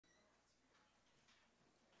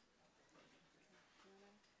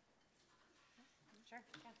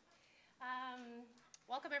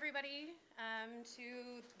Welcome everybody to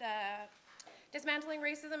the Dismantling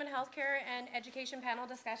Racism in Healthcare and Education panel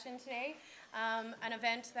discussion today, an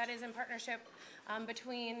event that is in partnership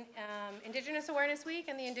between Indigenous Awareness Week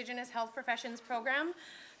and the Indigenous Health Professions Program.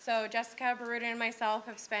 So Jessica, Baruda, and myself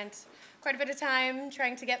have spent quite a bit of time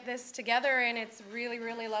trying to get this together, and it's really,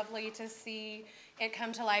 really lovely to see it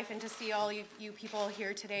come to life and to see all you people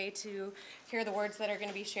here today to hear the words that are going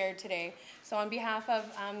to be shared today. So on behalf of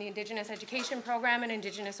the Indigenous Education Program and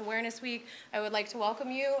Indigenous Awareness Week, I would like to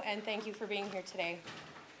welcome you and thank you for being here today.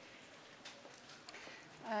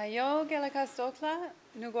 Yo gelakas dokla,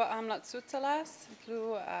 nugo amlat sutalas,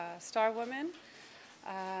 flu star woman,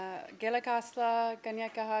 gelakasla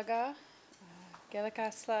ganyakahaga,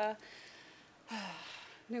 gelakasla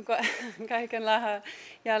nugo kaikanlaha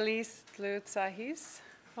yalis lutsahis.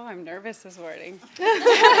 Oh, I'm nervous this morning.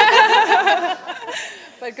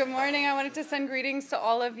 But good morning. I wanted to send greetings to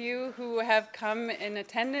all of you who have come in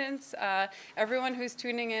attendance, everyone who's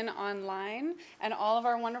tuning in online, and all of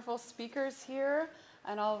our wonderful speakers here,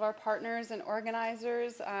 and all of our partners and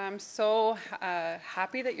organizers. I'm so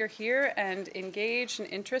happy that you're here and engaged and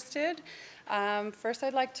interested. First,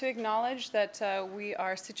 I'd like to acknowledge that we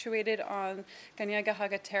are situated on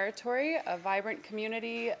Kanien'kehá:ka territory, a vibrant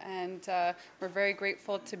community, and we're very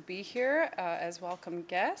grateful to be here as welcome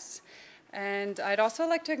guests. And I'd also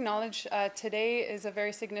like to acknowledge today is a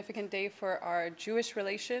very significant day for our Jewish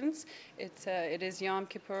relations. It is Yom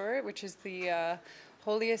Kippur, which is the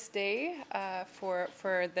holiest day for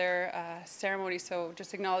their ceremony. So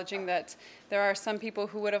just acknowledging that there are some people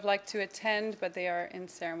who would have liked to attend, but they are in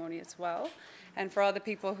ceremony as well. And for all the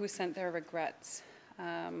people who sent their regrets.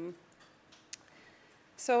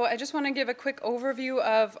 So I just want to give a quick overview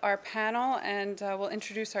of our panel, and we'll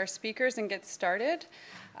introduce our speakers and get started.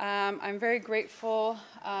 I'm very grateful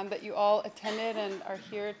that you all attended and are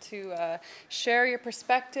here to share your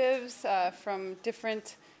perspectives from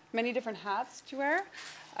many different hats that you wear.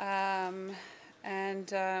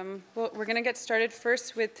 We're going to get started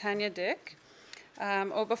first with Tanya Dick.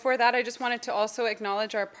 Before that, I just wanted to also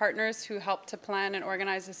acknowledge our partners who helped to plan and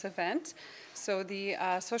organize this event. So the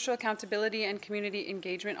Social Accountability and Community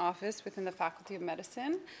Engagement Office within the Faculty of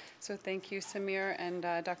Medicine. So thank you, Samir and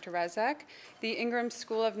Dr. Razak. The Ingram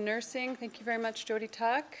School of Nursing, thank you very much, Jody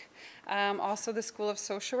Tuck. Also the School of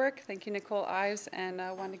Social Work, thank you, Nicole Ives and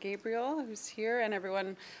Wanda Gabriel, who's here, and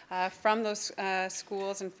everyone from those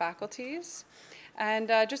schools and faculties. And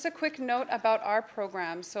just a quick note about our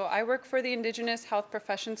program. So I work for the Indigenous Health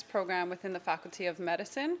Professions Program within the Faculty of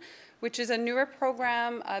Medicine, which is a newer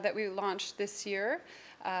program that we launched this year.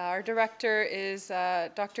 Our director is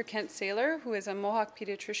Dr. Kent Saylor, who is a Mohawk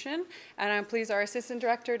pediatrician, and I'm pleased our assistant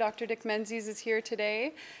director, Dr. Dick Menzies, is here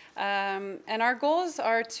today. And our goals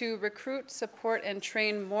are to recruit, support, and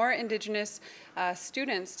train more Indigenous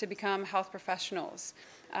students to become health professionals.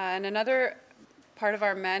 And another part of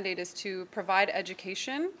our mandate is to provide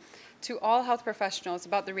education to all health professionals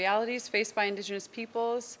about the realities faced by Indigenous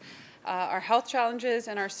peoples, our health challenges,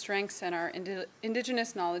 and our strengths and our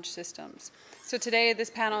Indigenous knowledge systems. So today,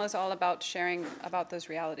 this panel is all about sharing about those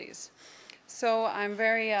realities. So I'm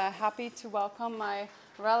very happy to welcome my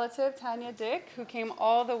relative, Tanya Dick, who came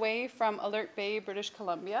all the way from Alert Bay, British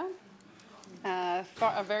Columbia. A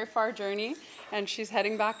very far journey, and she's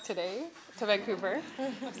heading back today to Vancouver.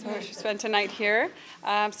 So she spent a night here.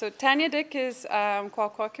 So Tanya Dick is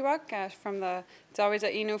Kwakwaka'wakw from the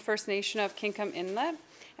Tsawwaja Innu First Nation of Kinkum Inlet,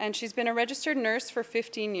 and she's been a registered nurse for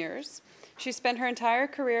 15 years. She spent her entire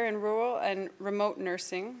career in rural and remote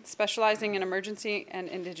nursing, specializing in emergency and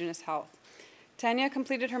Indigenous health. Tanya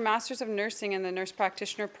completed her Master's of Nursing in the Nurse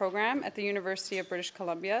Practitioner Program at the University of British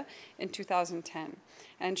Columbia in 2010.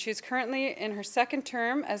 And she's currently in her second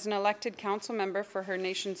term as an elected council member for her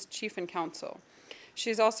nation's Chief and Council. She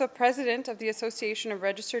is also president of the Association of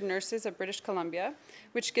Registered Nurses of British Columbia,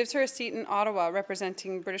 which gives her a seat in Ottawa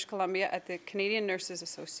representing British Columbia at the Canadian Nurses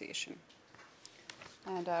Association.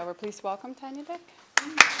 And we're pleased to welcome Tanya Dick.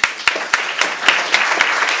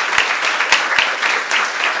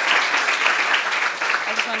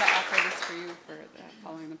 I just wanted to offer this for you for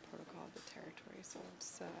following the protocol of the territory. So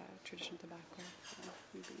it's traditional tobacco.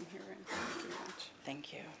 You being here, and thank you very much.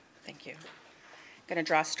 Thank you. Thank you. I'm going to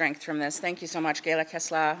draw strength from this. Thank you so much, Gela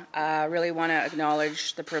Kesla. I really want to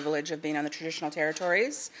acknowledge the privilege of being on the traditional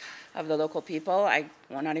territories of the local people. I'm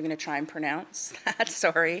not even going to try and pronounce that,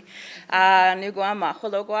 sorry. Nugwa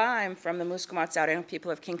Mahulogwa. I'm from the Musqueam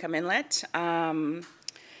people of Kinkum Inlet.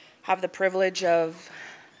 Have the privilege of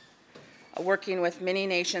working with many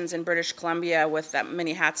nations in British Columbia with that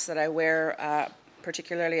many hats that I wear,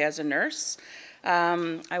 particularly as a nurse.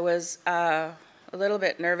 I was a little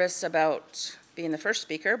bit nervous about being the first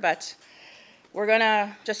speaker, but we're going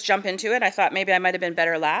to just jump into it. I thought maybe I might have been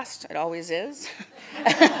better last. It always is.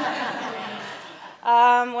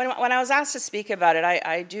 When I was asked to speak about it,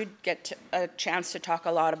 I do get a chance to talk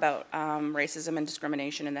a lot about racism and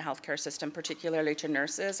discrimination in the healthcare system, particularly to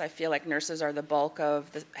nurses. I feel like nurses are the bulk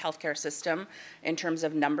of the healthcare system in terms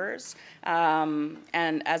of numbers. And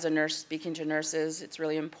as a nurse speaking to nurses, it's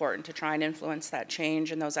really important to try and influence that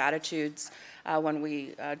change and those attitudes when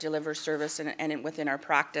we deliver service and within our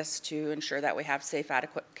practice to ensure that we have safe,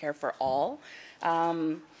 adequate care for all.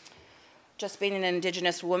 Just being an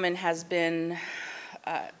Indigenous woman has been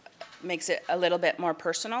makes it a little bit more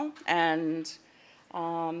personal. And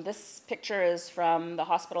this picture is from the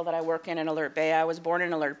hospital that I work in Alert Bay. I was born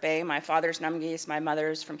in Alert Bay. My father's Numgees, my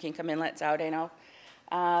mother's from Kinkum Inlet, Zaudeno.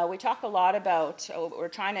 We talk a lot about, we're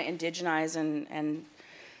trying to indigenize and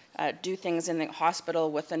do things in the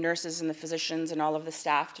hospital with the nurses and the physicians and all of the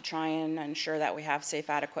staff to try and ensure that we have safe,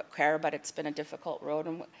 adequate care, but it's been a difficult road.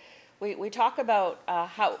 And we talk about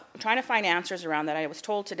trying to find answers around that. I was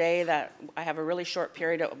told today that I have a really short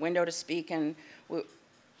window to speak, and we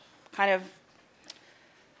kind of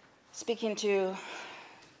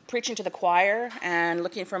preaching to the choir and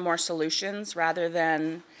looking for more solutions rather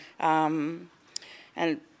than, and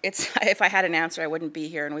if I had an answer, I wouldn't be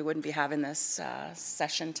here and we wouldn't be having this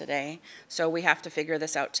session today. So we have to figure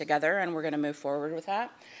this out together, and we're going to move forward with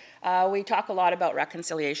that. We talk a lot about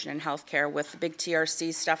reconciliation in healthcare with the big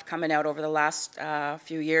TRC stuff coming out over the last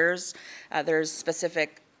few years. There's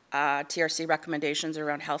specific TRC recommendations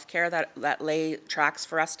around healthcare that lay tracks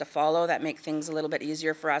for us to follow that make things a little bit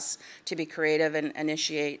easier for us to be creative and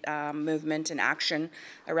initiate movement and action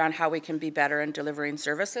around how we can be better in delivering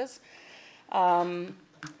services.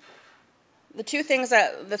 The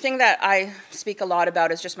thing that I speak a lot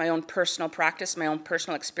about is just my own personal practice, my own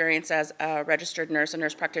personal experience as a registered nurse, a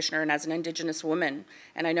nurse practitioner, and as an Indigenous woman.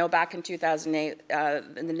 And I know back in 2008,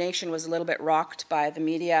 the nation was a little bit rocked by the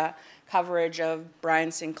media coverage of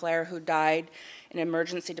Brian Sinclair, who died in an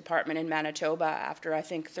emergency department in Manitoba after, I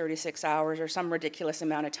think, 36 hours or some ridiculous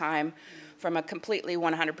amount of time from a completely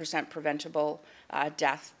 100% preventable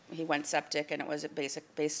death. He went septic, and it was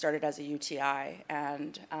started as a UTI.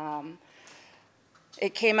 And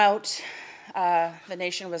it came out, the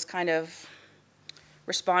nation was kind of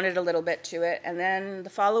responded a little bit to it. And then the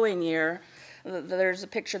following year, there's a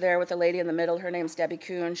picture there with the lady in the middle. Her name's Debbie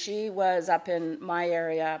Kuhn. She was up in my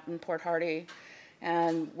area, up in Port Hardy,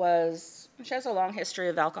 and she has a long history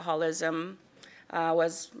of alcoholism,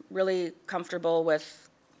 was really comfortable with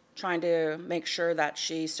trying to make sure that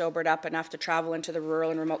she sobered up enough to travel into the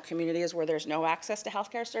rural and remote communities where there's no access to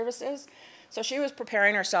healthcare services. So she was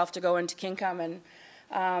preparing herself to go into Kinkum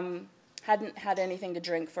and hadn't had anything to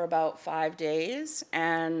drink for about 5 days,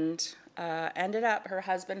 and ended up, her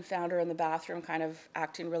husband found her in the bathroom kind of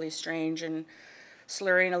acting really strange and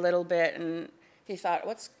slurring a little bit, and he thought,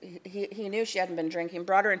 he knew she hadn't been drinking,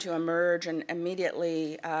 brought her into Emerge, and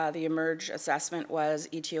immediately the Emerge assessment was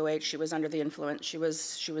ETOH. She was under the influence. She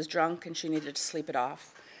was drunk, and she needed to sleep it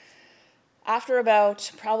off. After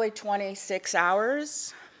about probably 26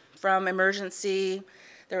 hours from emergency,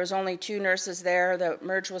 there was only 2 nurses there. The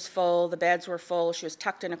Emerge was full. The beds were full. She was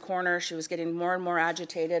tucked in a corner. She was getting more and more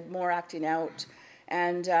agitated, more acting out.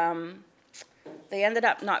 And they ended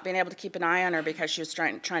up not being able to keep an eye on her because she was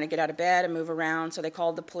trying to get out of bed and move around. So they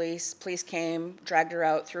called the police. Police came, dragged her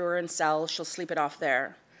out, threw her in cells. She'll sleep it off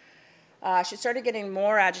there. She started getting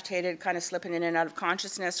more agitated, kind of slipping in and out of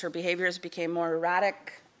consciousness. Her behaviors became more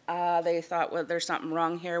erratic. They thought, well, there's something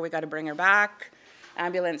wrong here. We got to bring her back.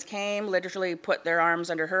 Ambulance came, literally put their arms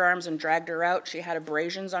under her arms and dragged her out. She had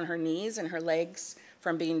abrasions on her knees and her legs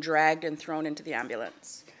from being dragged and thrown into the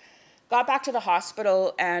ambulance. Got back to the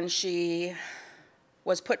hospital, and she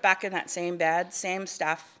was put back in that same bed, same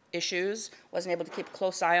staff issues, wasn't able to keep a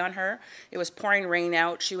close eye on her. It was pouring rain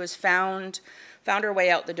out. She was found her way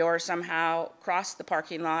out the door somehow, crossed the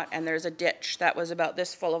parking lot, and there's a ditch that was about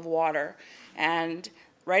this full of water. And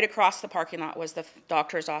right across the parking lot was the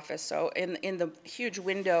doctor's office. So in the huge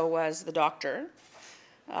window was the doctor,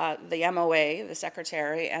 the MOA, the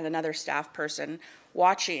secretary, and another staff person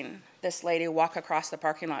watching this lady walk across the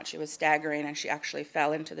parking lot. She was staggering, and she actually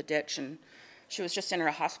fell into the ditch, and she was just in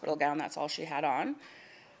her hospital gown. That's all she had on.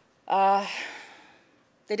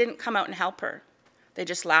 They didn't come out and help her. They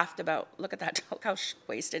just laughed about, look at that, look how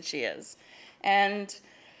wasted she is. And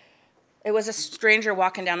it was a stranger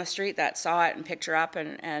walking down the street that saw it and picked her up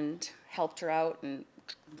and helped her out and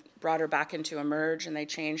brought her back into Emerge, and they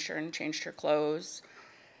changed her and changed her clothes.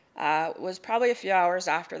 It was probably a few hours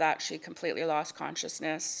after that she completely lost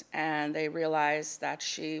consciousness, and they realized that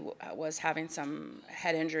she was having some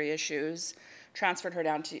head injury issues, transferred her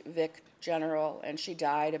down to Vic General, and she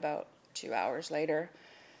died about 2 hours later.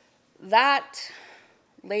 That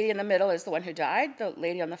lady in the middle is the one who died. The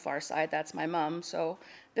lady on the far side, that's my mom. So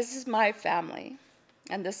this is my family,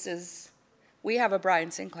 and we have a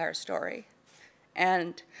Brian Sinclair story.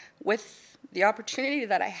 And with the opportunity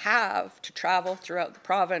that I have to travel throughout the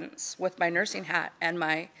province with my nursing hat and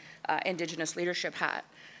my Indigenous leadership hat,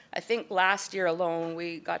 I think last year alone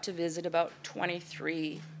we got to visit about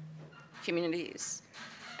 23 communities.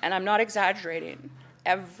 And I'm not exaggerating.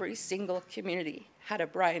 Every single community had a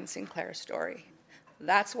Brian Sinclair story.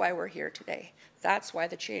 That's why we're here today. That's why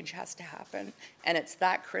the change has to happen. And it's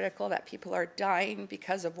that critical that people are dying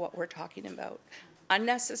because of what we're talking about.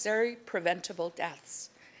 Unnecessary, preventable deaths.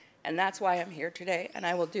 And that's why I'm here today, and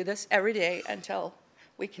I will do this every day until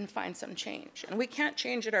we can find some change. And we can't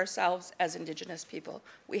change it ourselves as Indigenous people.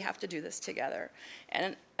 We have to do this together.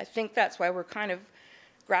 And I think that's why we're kind of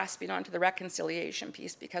grasping onto the reconciliation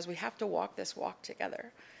piece, because we have to walk this walk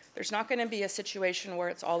together. There's not going to be a situation where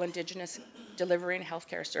it's all Indigenous delivering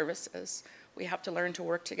healthcare services. We have to learn to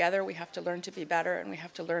work together, we have to learn to be better, and we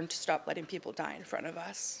have to learn to stop letting people die in front of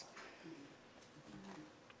us.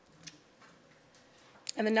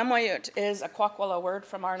 And the Namoyut is a Kwakwala word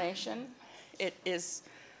from our nation. It is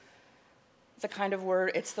the kind of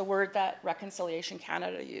word, it's the word that Reconciliation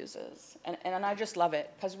Canada uses. And I just love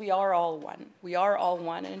it, because we are all one. We are all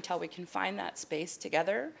one, and until we can find that space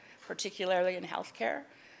together, particularly in healthcare,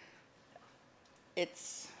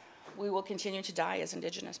 we will continue to die as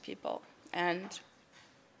Indigenous people. And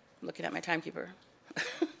I'm looking at my timekeeper.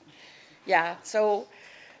 Yeah, so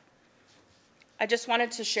I just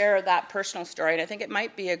wanted to share that personal story, and I think it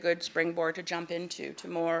might be a good springboard to jump into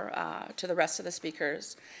to the rest of the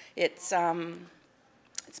speakers. It's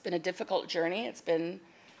been a difficult journey. It's been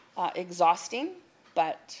exhausting,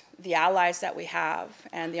 but the allies that we have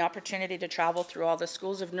and the opportunity to travel through all the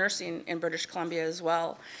schools of nursing in British Columbia as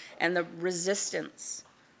well, and the resistance,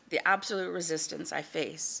 the absolute resistance I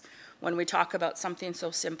face when we talk about something so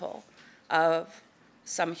simple of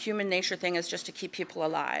some human nature thing is just to keep people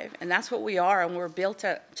alive. And that's what we are, and we're built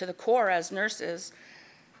to the core as nurses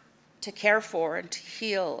to care for and to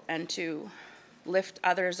heal and to lift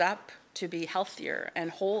others up to be healthier and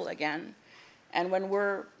whole again. And when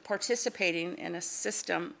we're participating in a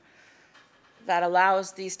system that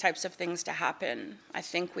allows these types of things to happen, I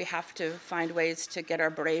think we have to find ways to get our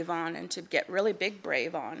brave on and to get really big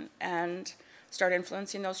brave on and start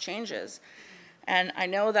influencing those changes. And I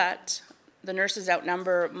know that the nurses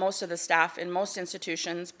outnumber most of the staff in most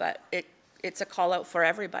institutions, but it's a call out for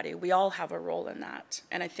everybody. We all have a role in that.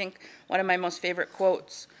 And I think one of my most favorite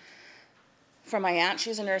quotes from my aunt,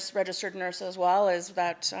 she's a nurse, registered nurse as well, is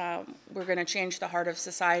that we're going to change the heart of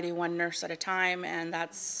society one nurse at a time. And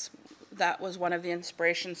that was one of the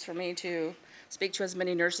inspirations for me to speak to as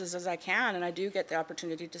many nurses as I can. And I do get the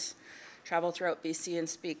opportunity to travel throughout BC and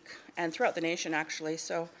speak, and throughout the nation actually.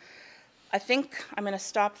 So I think I'm going to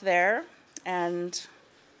stop there. And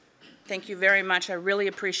thank you very much. I really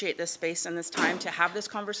appreciate this space and this time to have this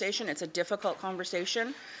conversation. It's a difficult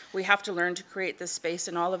conversation. We have to learn to create this space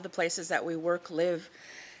in all of the places that we work, live,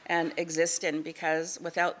 and exist in, because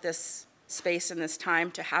without this space and this time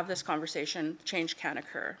to have this conversation, change can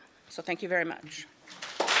occur. So thank you very much.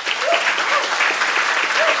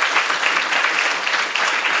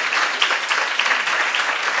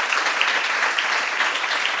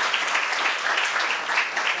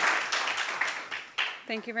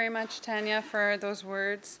 Thank you very much, Tanya, for those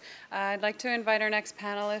words. I'd like to invite our next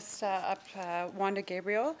panelist up, Wanda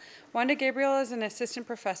Gabriel. Wanda Gabriel is an assistant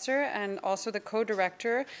professor and also the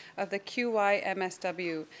co-director of the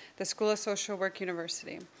QYMSW, the School of Social Work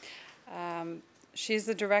University. She's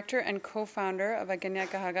the director and co-founder of a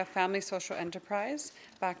Ganyagahaga Family Social Enterprise,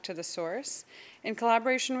 Back to the Source. In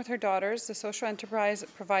collaboration with her daughters, the social enterprise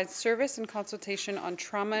provides service and consultation on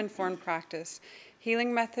trauma-informed practice,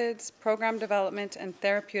 healing methods, program development, and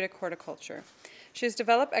therapeutic horticulture. She has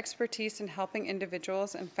developed expertise in helping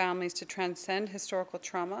individuals and families to transcend historical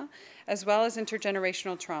trauma, as well as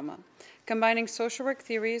intergenerational trauma. Combining social work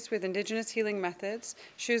theories with Indigenous healing methods,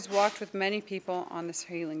 she has walked with many people on this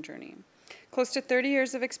healing journey. Close to 30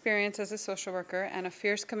 years of experience as a social worker and a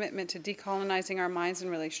fierce commitment to decolonizing our minds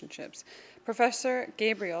and relationships, Professor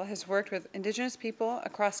Gabriel has worked with Indigenous people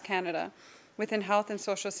across Canada within health and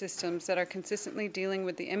social systems that are consistently dealing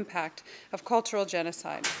with the impact of cultural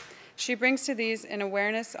genocide. She brings to these an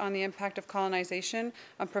awareness on the impact of colonization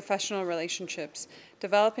on professional relationships,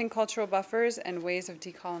 developing cultural buffers and ways of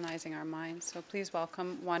decolonizing our minds. So please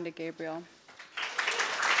welcome Wanda Gabriel.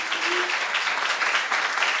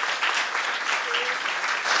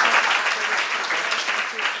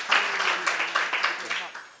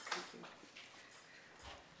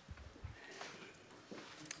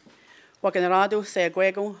 Wakanaradu,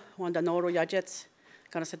 Seaguego, Wanda Noro Yajets,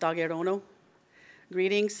 Kanasadagerono.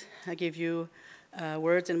 Greetings. I give you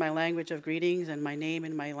words in my language of greetings and my name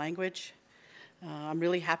in my language. I'm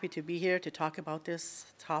really happy to be here to talk about this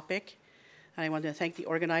topic. And I want to thank the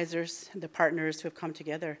organizers and the partners who have come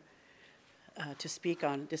together to speak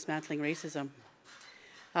on dismantling racism.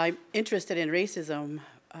 I'm interested in racism,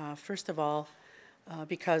 first of all,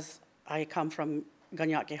 because I come from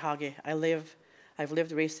Ganyakehage. I've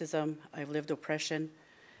lived racism, I've lived oppression.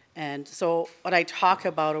 And so when I talk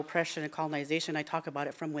about oppression and colonization, I talk about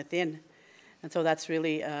it from within. And so that's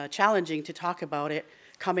really challenging to talk about it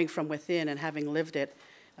coming from within and having lived it,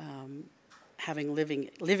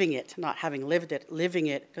 living it, not having lived it, living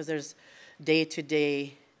it, because there's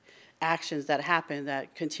day-to-day actions that happen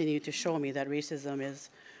that continue to show me that racism is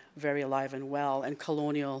very alive and well, and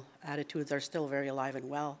colonial attitudes are still very alive and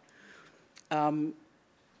well.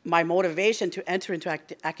 My motivation to enter into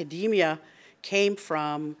academia came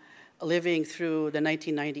from living through the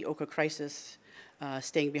 1990 Oka crisis,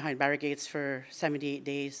 staying behind barricades for 78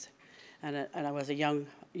 days. And I was a young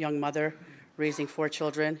mother raising 4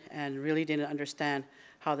 children and really didn't understand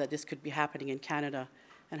how that this could be happening in Canada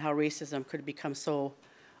and how racism could become so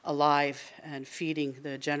alive and feeding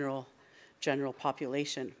the general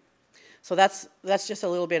population. So that's just a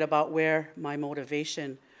little bit about where my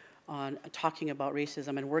motivation on talking about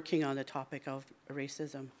racism and working on the topic of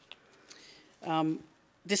racism.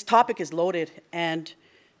 This topic is loaded, and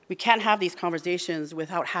we can't have these conversations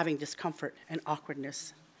without having discomfort and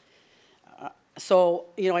awkwardness. So,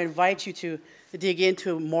 I invite you to dig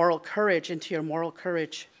into moral courage, into your moral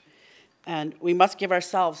courage, and we must give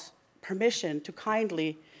ourselves permission to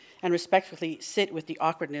kindly and respectfully sit with the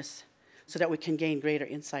awkwardness so that we can gain greater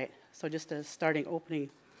insight. So just a starting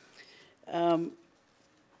opening. I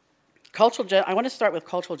want to start with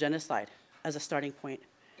cultural genocide as a starting point.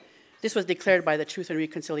 This was declared by the Truth and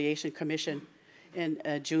Reconciliation Commission in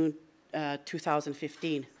June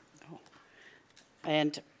 2015.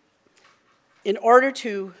 And in order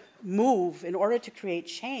to move, in order to create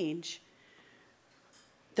change,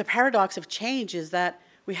 the paradox of change is that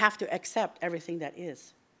we have to accept everything that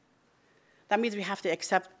is. That means we have to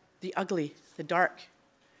accept the ugly, the dark.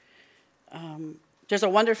 There's a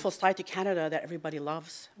wonderful side to Canada that everybody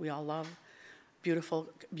loves, we all love. Beautiful,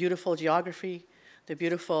 beautiful geography, the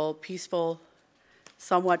beautiful, peaceful,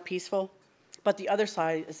 somewhat peaceful. But the other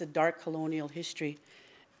side is the dark colonial history,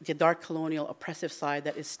 the dark colonial oppressive side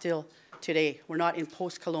that is still today. We're not in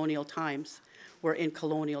post-colonial times, we're in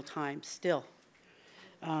colonial times still.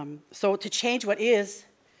 So to change what is,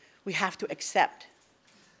 we have to accept.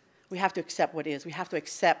 We have to accept what is. We have to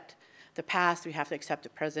accept the past, we have to accept the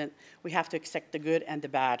present, we have to accept the good and the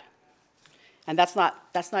bad. And that's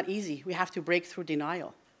not easy. We have to break through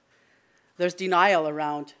denial. There's denial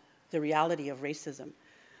around the reality of racism.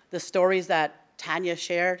 The stories that Tanya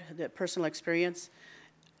shared, the personal experience,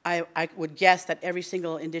 I would guess that every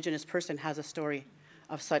single Indigenous person has a story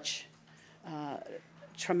of such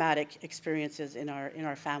traumatic experiences in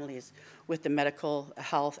our families with the medical,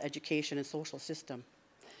 health, education, and social system.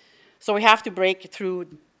 So we have to break through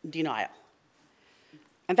denial.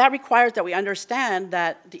 And that requires that we understand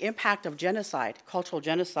that the impact of genocide, cultural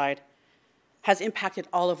genocide, has impacted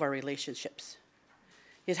all of our relationships.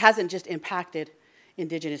 It hasn't just impacted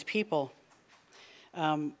Indigenous people.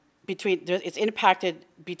 It's impacted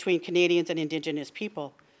between Canadians and Indigenous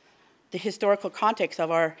people. The historical context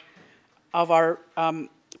of our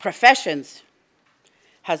professions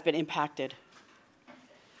has been impacted.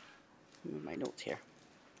 My notes here.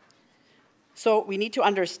 So we need to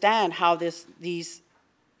understand how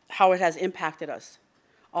how it has impacted us,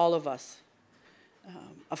 all of us.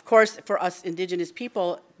 Of course, for us Indigenous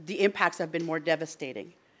people, the impacts have been more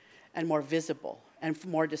devastating and more visible and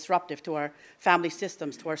more disruptive to our family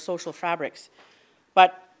systems, to our social fabrics.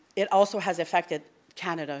 But it also has affected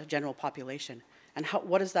Canada general population. And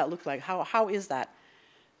what does that look like? How is that?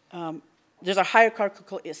 There's a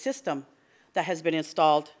hierarchical system that has been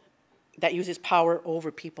installed that uses power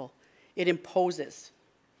over people. It imposes.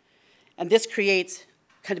 And this creates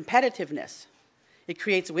competitiveness. It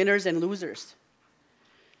creates winners and losers.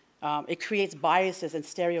 It creates biases and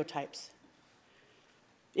stereotypes.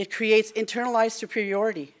 It creates internalized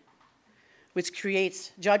superiority, which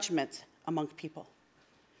creates judgment among people.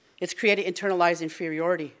 It's created internalized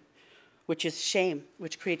inferiority, which is shame,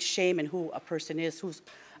 which creates shame in who a person is, who's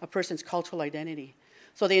a person's cultural identity.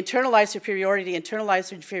 So the internalized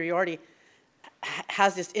inferiority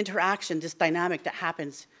has this interaction, this dynamic that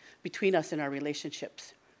happens between us in our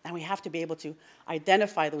relationships. And we have to be able to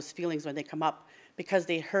identify those feelings when they come up because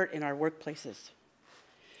they hurt in our workplaces.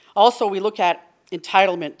 Also, we look at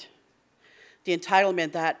entitlement. The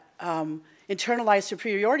entitlement that internalized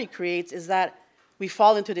superiority creates is that we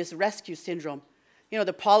fall into this rescue syndrome. You know,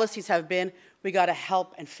 the policies have been, we got to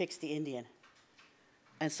help and fix the Indian.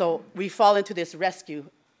 And so we fall into this rescue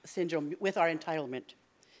syndrome with our entitlement.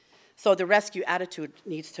 So the rescue attitude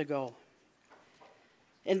needs to go.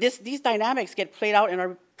 And these dynamics get played out in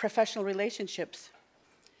our professional relationships,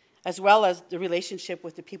 as well as the relationship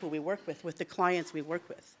with the people we work with the clients we work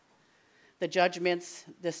with. The judgments,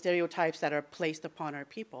 the stereotypes that are placed upon our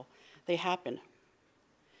people, they happen.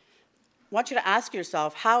 I want you to ask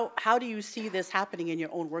yourself, how do you see this happening in your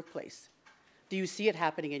own workplace? Do you see it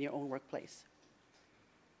happening in your own workplace?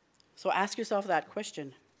 So ask yourself that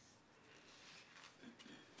question.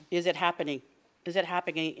 Is it happening? Is it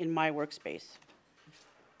happening in my workspace?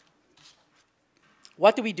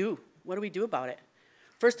 What do we do? What do we do about it?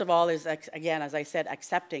 First of all is, again, as I said,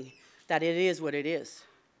 accepting that it is what it is.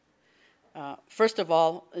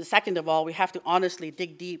 Second of all, we have to honestly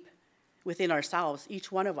dig deep within ourselves,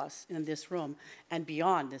 each one of us in this room and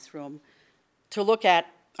beyond this room, to look at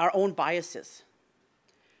our own biases.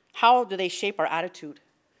 How do they shape our attitude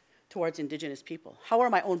towards Indigenous people? How are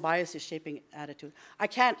my own biases shaping attitude? I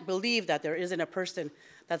can't believe that there isn't a person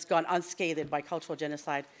that's gone unscathed by cultural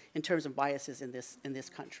genocide in terms of biases in this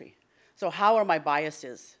country. So how are my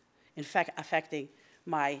biases, in fact, affecting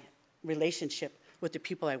my relationship with the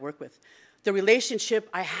people I work with? The relationship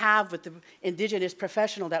I have with the Indigenous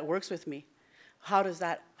professional that works with me, how does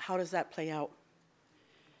that play out?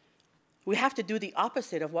 We have to do the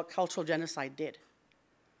opposite of what cultural genocide did.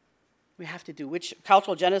 We have to do, which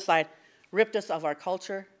cultural genocide ripped us of our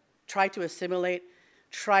culture, tried to assimilate,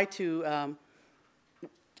 tried to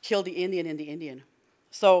kill the Indian in the Indian.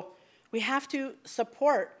 So we have to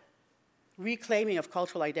support reclaiming of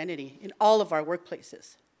cultural identity in all of our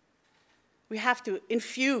workplaces. We have to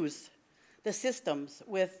infuse the systems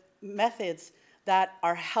with methods that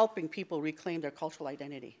are helping people reclaim their cultural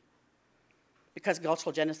identity, because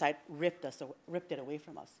cultural genocide ripped it away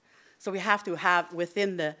from us. So we have to have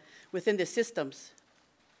within the systems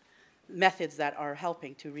methods that are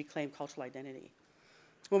helping to reclaim cultural identity.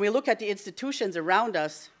 When we look at the institutions around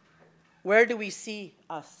us, where do we see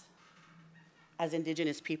us as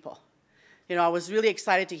Indigenous people? You know, I was really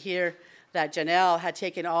excited to hear that Janelle had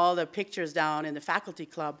taken all the pictures down in the faculty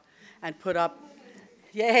club and put up,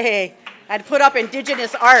 yay, and put up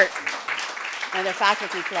Indigenous art in the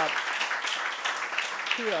faculty club.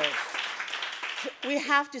 Kudos. We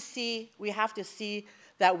have to see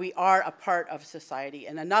that we are a part of society,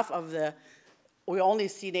 and enough of we only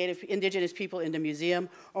see Indigenous people in the museum,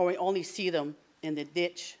 or we only see them in the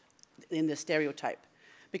ditch, in the stereotype.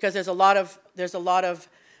 Because there's a lot of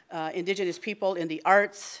Indigenous people in the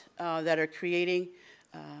arts that are creating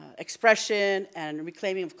expression and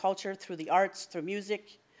reclaiming of culture through the arts, through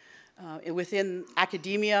music. Within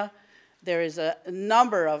academia, there is a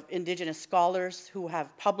number of Indigenous scholars who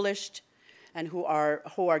have published and who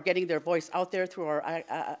are getting their voice out there through our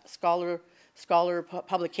scholar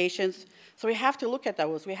publications. So we have to look at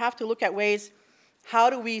those. We have to look at ways,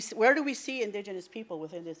 where do we see Indigenous people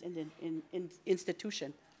within this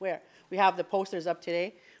institution? Where? We have the posters up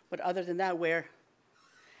today, but other than that, where?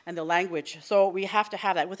 And the language. So we have to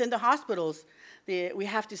have that. Within the hospitals, we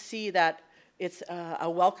have to see that it's a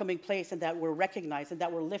welcoming place and that we're recognized and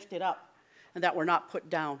that we're lifted up and that we're not put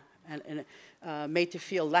down and made to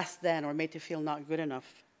feel less than or made to feel not good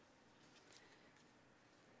enough.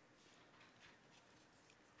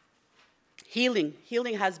 Healing.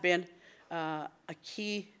 Healing has been a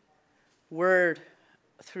key word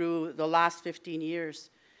through the last 15 years.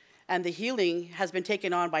 And the healing has been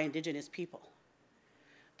taken on by Indigenous people.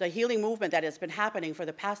 The healing movement that has been happening for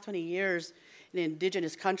the past 20 years in an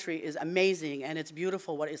Indigenous country is amazing, and it's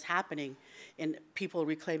beautiful what is happening in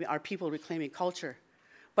our people reclaiming culture.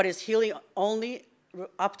 But is healing only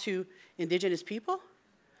up to Indigenous people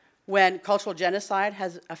when cultural genocide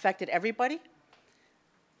has affected everybody?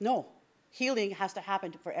 No. Healing has to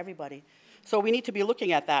happen for everybody. So we need to be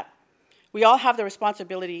looking at that. We all have the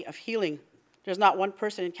responsibility of healing. There's not one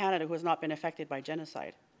person in Canada who has not been affected by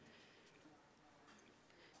genocide.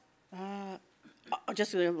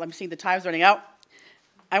 I'm seeing the time's running out.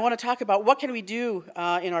 I want to talk about what can we do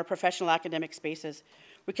in our professional academic spaces.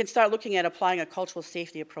 We can start looking at applying a cultural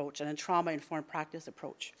safety approach and a trauma-informed practice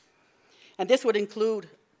approach. And this would include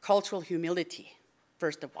cultural humility,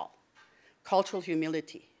 first of all. Cultural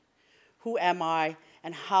humility. Who am I,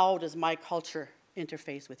 and how does my culture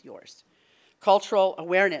interface with yours? Cultural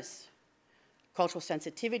awareness, cultural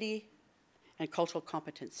sensitivity, and cultural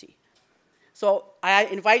competency. So I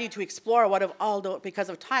invite you to explore what of all those, because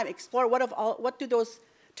of time, explore what do those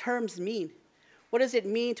terms mean? What does it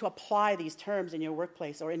mean to apply these terms in your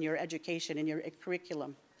workplace or in your education, in your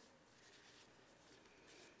curriculum?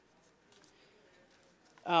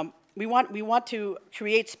 We want to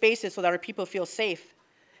create spaces so that our people feel safe.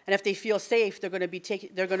 And if they feel safe, they're going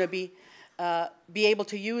to be able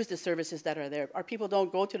to use the services that are there. Our people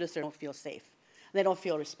don't go to the service, don't feel safe. They don't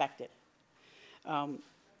feel respected.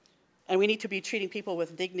 And we need to be treating people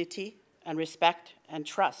with dignity and respect and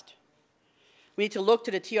trust. We need to look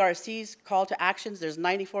to the TRC's call to actions. There's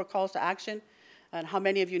 94 calls to action. And how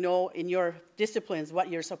many of you know in your disciplines what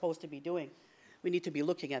you're supposed to be doing? We need to be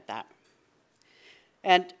looking at that.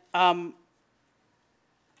 And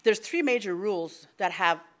there's 3 major rules that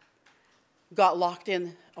have got locked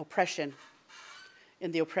in oppression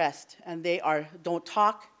in the oppressed. And they are don't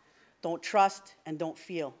talk, don't trust, and don't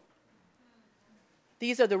feel.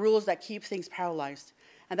 These are the rules that keep things paralyzed.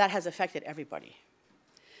 And that has affected everybody.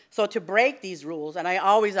 So to break these rules, and I'm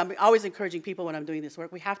always encouraging people when I'm doing this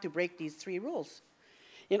work, we have to break these 3 rules.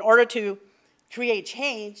 In order to create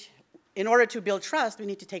change, in order to build trust, we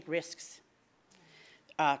need to take risks.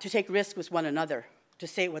 To take risks with one another, to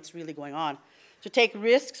say what's really going on. To take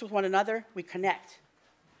risks with one another, we connect.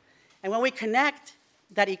 And when we connect,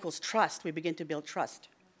 that equals trust. We begin to build trust.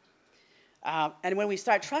 And when we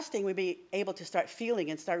start trusting, we'll be able to start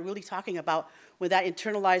feeling and start really talking about when that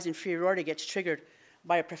internalized inferiority gets triggered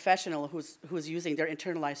by a professional who's using their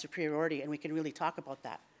internalized superiority, and we can really talk about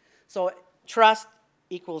that. So trust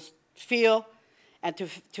equals feel, and to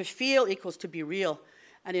feel equals to be real.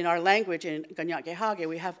 And in our language, in Ganyagehage,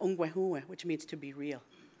 we have ungwehue, which means to be real.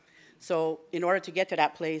 So in order to get to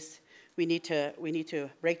that place, we need to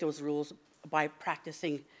break those rules by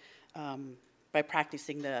practicing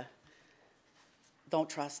the don't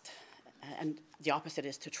trust, and the opposite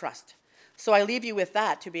is to trust. So I leave you with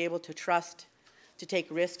that, to be able to trust, to take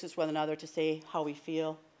risks with one another, to say how we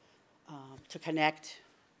feel, to connect,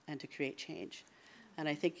 and to create change. And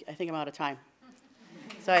I think I'm out of time.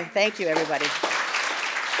 So I thank you, everybody.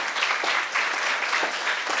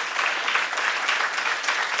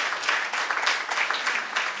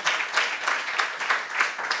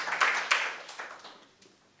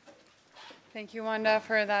 Thank you, Wanda,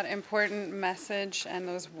 for that important message and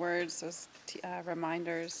those words, those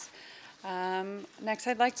reminders. Next,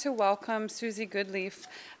 I'd like to welcome Susie Goodleaf.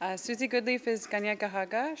 Susie Goodleaf is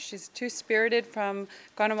Ganyagahaga. She's two-spirited from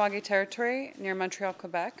Kahnawake territory near Montreal,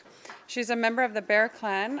 Quebec. She's a member of the Bear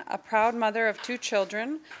Clan, a proud mother of 2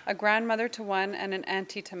 children, a grandmother to 1, and an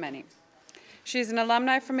auntie to many. She's an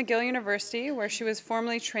alumni from McGill University, where she was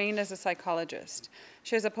formerly trained as a psychologist.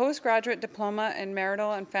 She has a postgraduate diploma in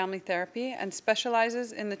marital and family therapy and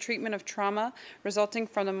specializes in the treatment of trauma resulting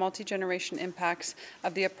from the multi-generation impacts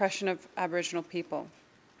of the oppression of Aboriginal people.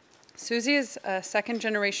 Susie is a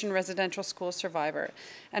second-generation residential school survivor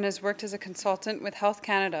and has worked as a consultant with Health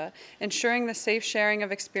Canada, ensuring the safe sharing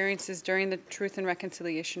of experiences during the Truth and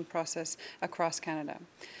Reconciliation process across Canada.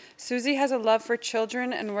 Susie has a love for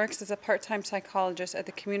children and works as a part-time psychologist at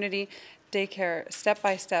the community daycare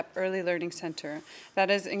step-by-step early learning center that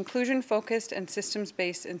is inclusion-focused and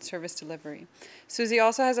systems-based in service delivery. Susie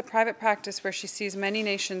also has a private practice where she sees many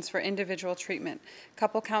nations for individual treatment,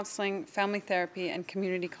 couple counseling, family therapy, and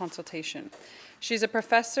community consultation. She's a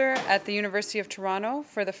professor at the University of Toronto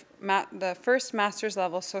for the first master's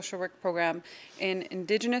level social work program in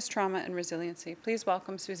Indigenous trauma and resiliency. Please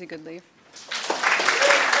welcome Susie Goodleaf.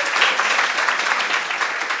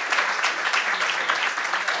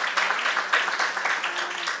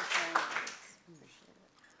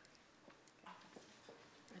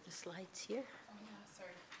 Slides here. Oh, yeah, sorry.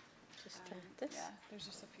 Just this. Yeah, there's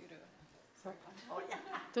just a few to. Oh, yeah.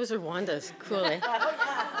 Those are Wanda's. Cool, eh?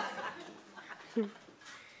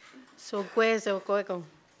 So,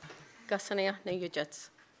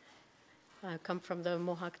 I come from the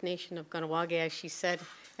Mohawk Nation of Kahnawake, as she said,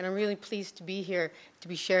 and I'm really pleased to be here to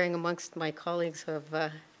be sharing amongst my colleagues of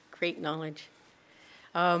great knowledge.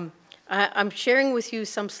 I'm sharing with you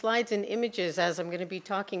some slides and images as I'm going to be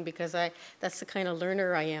talking because that's the kind of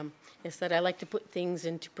learner I am, is that I like to put things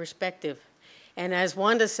into perspective. And as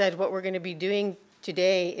Wanda said, what we're going to be doing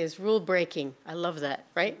today is rule breaking. I love that,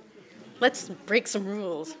 right? Let's break some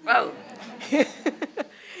rules. Whoa.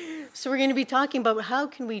 So we're going to be talking about how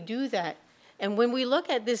can we do that. And when we look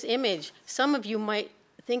at this image, some of you might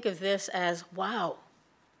think of this as, wow,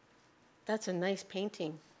 that's a nice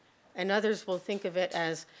painting. And others will think of it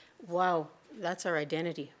as, wow, that's our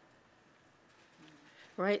identity.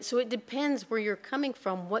 Right? So it depends where you're coming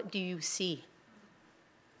from. What do you see?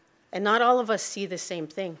 And not all of us see the same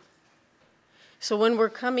thing. So when we're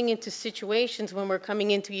coming into situations, when we're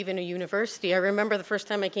coming into even a university, I remember the first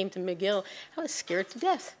time I came to McGill, I was scared to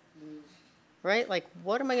death. Right? Like,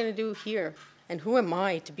 what am I going to do here? And who am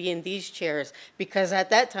I to be in these chairs? Because at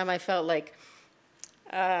that time I felt like,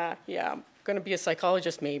 yeah, I'm going to be a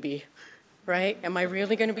psychologist maybe. Right? Am I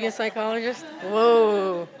really going to be a psychologist?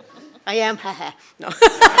 Whoa. I am, haha. No.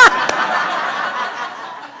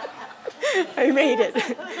 I made it.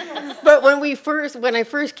 But when I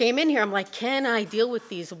first came in here, I'm like, can I deal with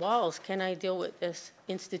these walls? Can I deal with this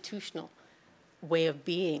institutional way of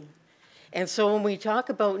being? And so when we talk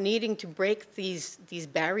about needing to break these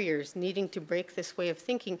barriers, needing to break this way of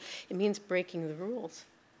thinking, it means breaking the rules,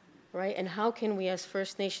 right? And how can we as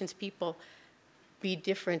First Nations people be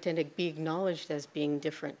different and be acknowledged as being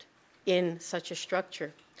different in such a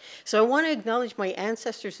structure? So I want to acknowledge my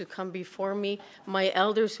ancestors who come before me, my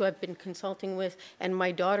elders who I've been consulting with, and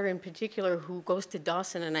my daughter in particular who goes to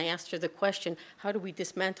Dawson, and I asked her the question, how do we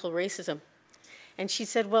dismantle racism? And she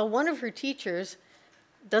said, well, one of her teachers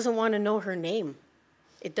doesn't want to know her name.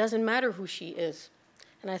 It doesn't matter who she is.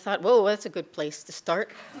 And I thought, whoa, that's a good place to start.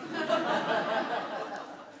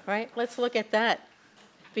 Right? Let's look at that.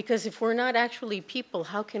 Because if we're not actually people,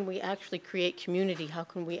 how can we actually create community? How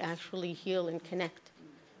can we actually heal and connect?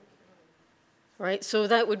 Right? So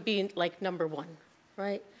that would be like number one,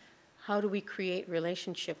 right? How do we create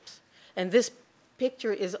relationships? And this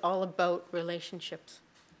picture is all about relationships.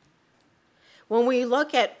 When we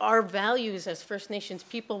look at our values as First Nations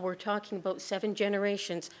people, we're talking about 7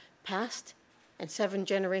 generations past and 7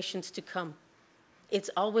 generations to come. It's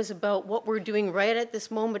always about what we're doing right at this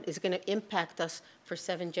moment is going to impact us for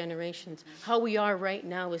 7 generations. How we are right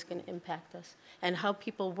now is going to impact us, and how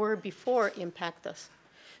people were before impact us.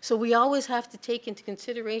 So we always have to take into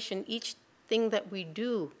consideration each thing that we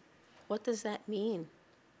do. What does that mean?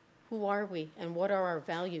 Who are we, and what are our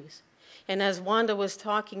values? And as Wanda was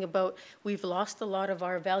talking about, we've lost a lot of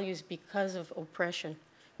our values because of oppression.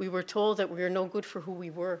 We were told that we were no good for who we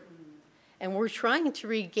were. And we're trying to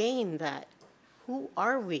regain that. Who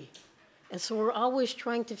are we? And so we're always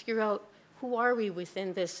trying to figure out, who are we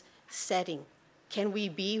within this setting? Can we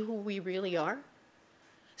be who we really are?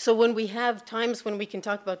 So when we have times when we can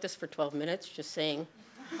talk about this for 12 minutes, just saying.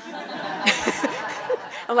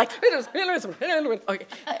 I'm like, okay.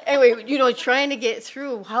 Anyway, you know, trying to get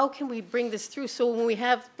through, how can we bring this through? So when we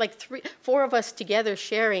have like 4 of us together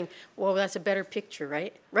sharing, well, that's a better picture,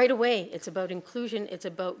 right? Right away, it's about inclusion, it's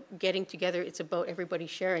about getting together, it's about everybody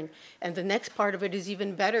sharing. And the next part of it is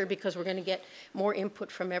even better because we're going to get more input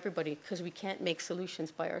from everybody because we can't make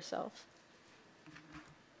solutions by ourselves.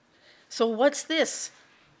 So what's this?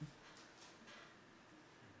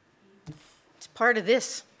 It's part of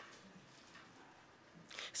this.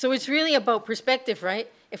 So it's really about perspective, right?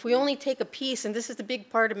 If we only take a piece, and this is the big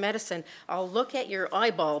part of medicine, I'll look at your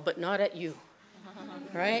eyeball, but not at you,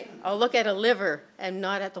 right? I'll look at a liver and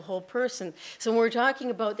not at the whole person. So when we're talking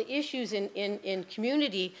about the issues in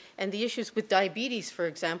community and the issues with diabetes, for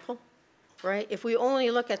example, right? If we only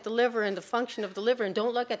look at the liver and the function of the liver and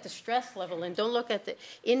don't look at the stress level and don't look at the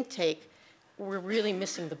intake, we're really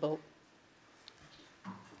missing the boat.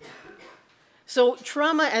 So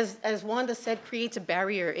trauma, as Wanda said, creates a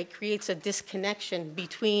barrier. It creates a disconnection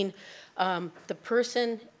between the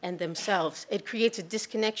person and themselves. It creates a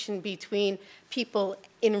disconnection between people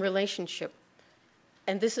in relationship.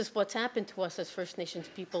 And this is what's happened to us as First Nations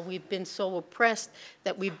people. We've been so oppressed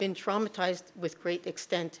that we've been traumatized with great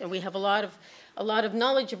extent. And we have a lot of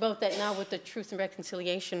knowledge about that now with the Truth and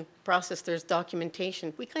Reconciliation process. There's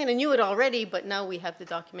documentation. We kind of knew it already, but now we have the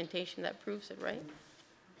documentation that proves it, right?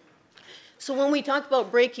 So when we talk about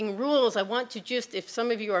breaking rules, I want to just, if some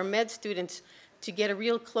of you are med students, to get a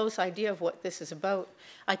real close idea of what this is about.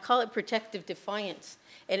 I call it protective defiance.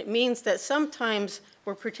 And it means that sometimes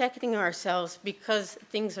we're protecting ourselves because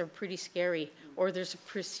things are pretty scary or there's a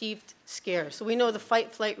perceived scare. So we know the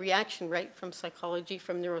fight-flight reaction, right, from psychology,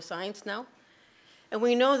 from neuroscience now. And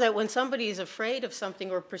we know that when somebody is afraid of something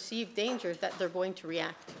or perceived danger, that they're going to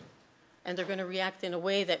react. And they're going to react in a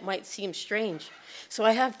way that might seem strange. So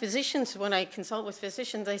I have physicians, when I consult with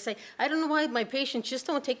physicians, I say, I don't know why my patients just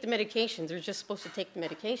don't take the medication. They're just supposed to take the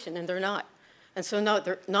medication, and they're not. And so now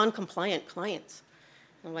they're non-compliant clients.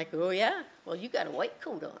 I'm like, oh yeah? Well, you got a white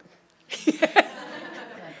coat on.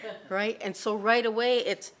 Right? And so right away,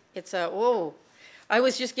 it's a, whoa. I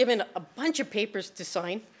was just given a bunch of papers to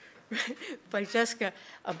sign, by Jessica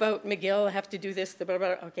about McGill, I have to do this, blah, blah,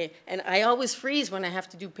 blah, okay. And I always freeze when I have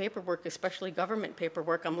to do paperwork, especially government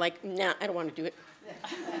paperwork. I'm like, nah, I don't want to do it.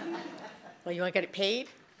 Well, you want to get it paid?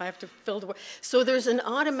 I have to fill the work. So there's an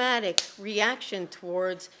automatic reaction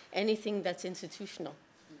towards anything that's institutional.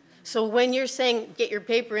 So when you're saying, get your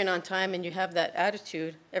paper in on time, and you have that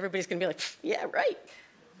attitude, everybody's going to be like, yeah, right.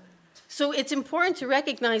 So it's important to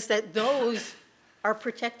recognize that those are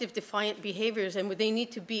protective, defiant behaviors, and they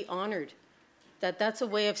need to be honored. That's a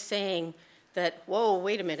way of saying that, whoa,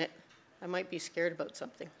 wait a minute, I might be scared about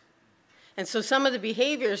something. And so some of the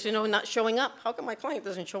behaviors, not showing up. How come my client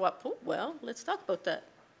doesn't show up? Oh, well, let's talk about that,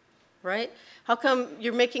 right? How come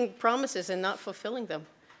you're making promises and not fulfilling them?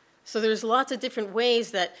 So there's lots of different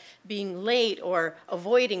ways that being late or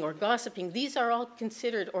avoiding or gossiping, these are all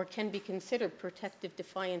considered or can be considered protective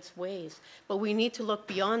defiance ways. But we need to look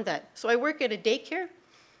beyond that. So I work at a daycare,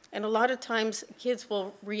 and a lot of times kids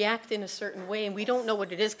will react in a certain way, and we don't know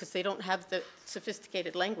what it is because they don't have the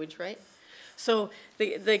sophisticated language, right? So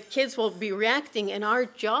the kids will be reacting, and our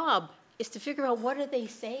job is to figure out, what are they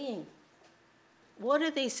saying? What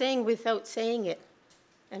are they saying without saying it?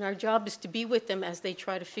 And our job is to be with them as they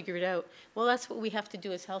try to figure it out. Well, that's what we have to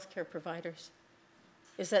do as healthcare providers,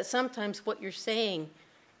 is that sometimes what you're saying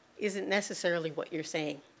isn't necessarily what you're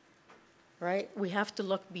saying, right? We have to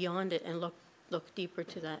look beyond it and look deeper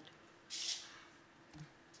to that.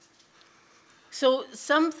 So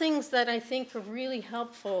some things that I think are really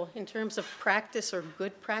helpful in terms of practice or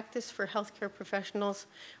good practice for healthcare professionals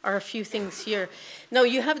are a few things here. Now,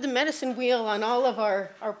 you have the medicine wheel on all of our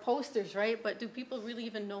posters, right? But do people really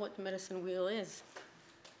even know what the medicine wheel is,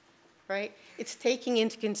 right? It's taking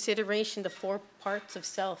into consideration the 4 parts of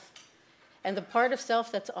self. And the part of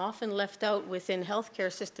self that's often left out within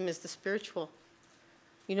healthcare system is the spiritual.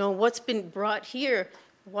 What's been brought here,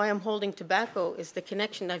 why I'm holding tobacco, is the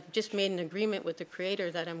connection. I've just made an agreement with the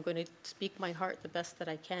Creator that I'm going to speak my heart the best that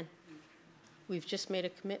I can. We've just made a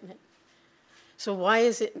commitment. So why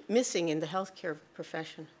is it missing in the healthcare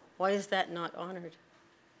profession? Why is that not honored,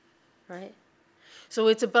 right? So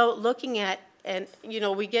it's about looking at, and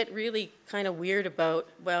we get really kind of weird about,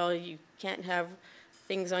 well, you can't have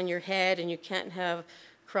things on your head, and you can't have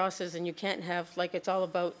crosses, and you can't have, it's all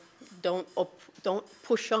about don't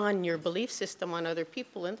push on your belief system on other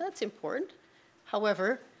people, and that's important.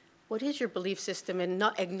 However, what is your belief system, and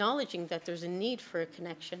not acknowledging that there's a need for a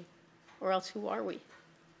connection, or else who are we?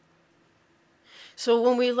 So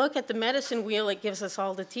when we look at the medicine wheel, it gives us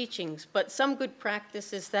all the teachings, but some good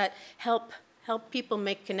practices that help people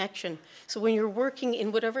make connection. So when you're working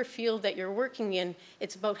in whatever field that you're working in,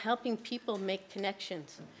 it's about helping people make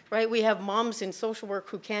connections, right? We have moms in social work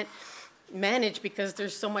who can't manage because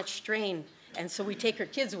there's so much strain, and so we take her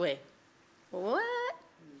kids away. What?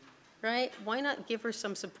 Right? Why not give her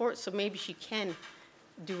some support so maybe she can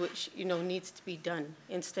do what needs to be done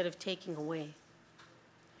instead of taking away?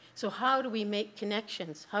 So how do we make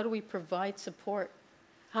connections? How do we provide support?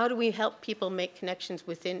 How do we help people make connections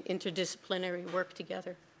within interdisciplinary work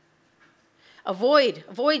together? Avoid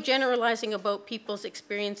generalizing about people's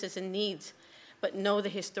experiences and needs, but know the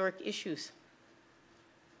historic issues.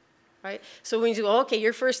 Right? So when you go, okay,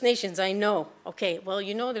 you're First Nations, I know. Okay, well,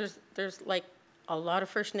 there's like a lot of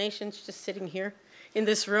First Nations just sitting here in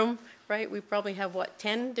this room, right? We probably have,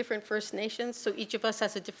 10 different First Nations? So each of us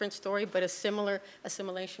has a different story, but a similar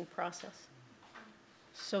assimilation process.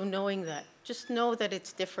 So knowing that, just know that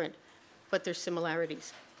it's different, but there's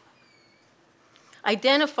similarities.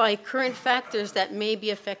 Identify current factors that may be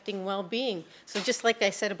affecting well-being. So just like I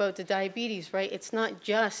said about the diabetes, right? It's not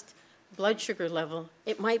just blood sugar level.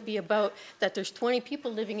 It might be about that there's 20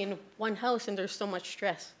 people living in one house and there's so much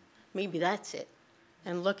stress. Maybe that's it.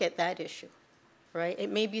 And look at that issue, right?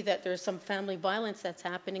 It may be that there's some family violence that's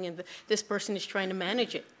happening and this person is trying to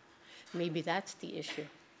manage it. Maybe that's the issue.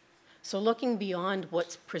 So looking beyond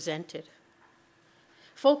what's presented.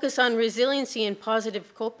 Focus on resiliency and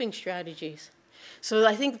positive coping strategies. So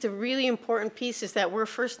I think the really important piece is that we're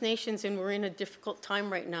First Nations and we're in a difficult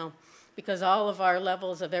time right now, because all of our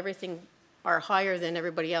levels of everything are higher than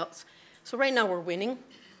everybody else. So right now we're winning.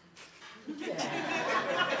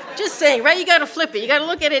 Just saying, right? You got to flip it. You got to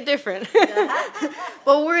look at it different.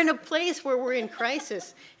 But we're in a place where we're in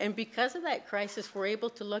crisis. And because of that crisis, we're able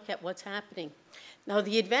to look at what's happening. Now,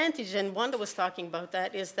 the advantage, and Wanda was talking about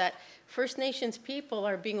that, is that First Nations people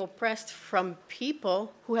are being oppressed from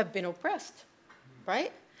people who have been oppressed,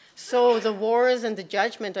 right? So the wars and the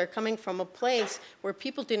judgment are coming from a place where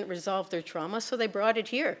people didn't resolve their trauma, so they brought it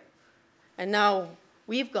here. And now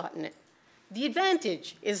we've gotten it. The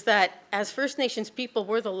advantage is that as First Nations people,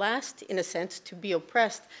 we're the last, in a sense, to be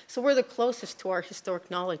oppressed, so we're the closest to our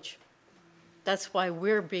historic knowledge. That's why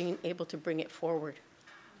we're being able to bring it forward.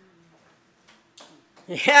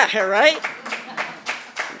 Yeah, right?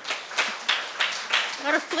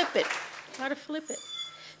 How to flip it, how to flip it.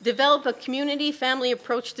 Develop a community family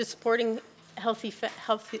approach to supporting healthy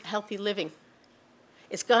living.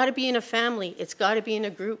 It's got to be in a family. It's got to be in a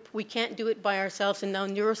group. We can't do it by ourselves, and now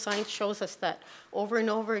neuroscience shows us that over and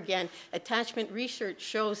over again. Attachment research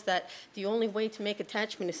shows that the only way to make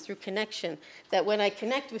attachment is through connection. That when I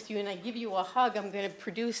connect with you and I give you a hug, I'm going to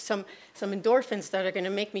produce some endorphins that are going to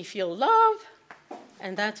make me feel love,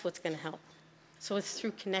 and that's what's going to help. So it's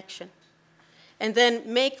through connection. And then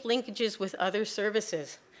make linkages with other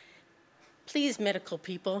services. Please, medical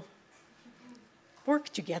people, work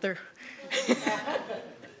together.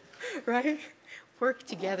 Right? Work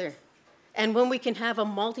together. And when we can have a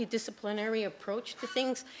multidisciplinary approach to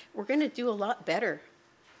things, we're going to do a lot better.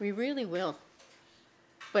 We really will.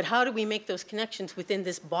 But how do we make those connections within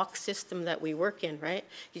this box system that we work in, right?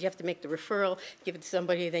 You have to make the referral, give it to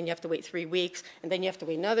somebody, then you have to wait 3 weeks, and then you have to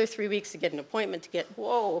wait another 3 weeks to get an appointment to get,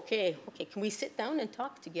 whoa, okay, can we sit down and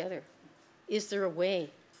talk together? Is there a way?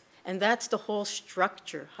 And that's the whole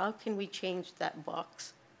structure. How can we change that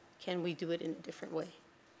box? Can we do it in a different way?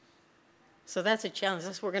 So that's a challenge.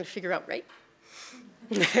 That's what we're going to figure out, right?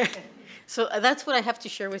 So that's what I have to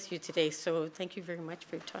share with you today. So thank you very much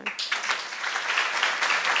for your time.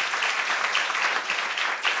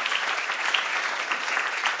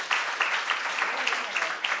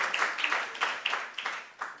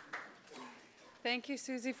 Thank you,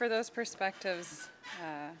 Susie, for those perspectives.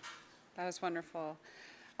 That was wonderful.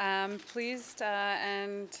 Pleased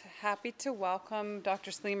and happy to welcome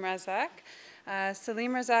Dr. Salim Razak.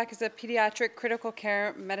 Salim Razak is a pediatric critical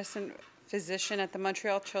care medicine physician at the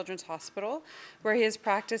Montreal Children's Hospital, where he has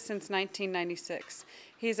practiced since 1996.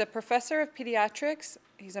 He is a professor of pediatrics,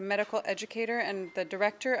 he's a medical educator, and the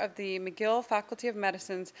director of the McGill Faculty of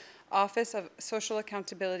Medicine's Office of Social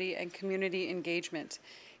Accountability and Community Engagement.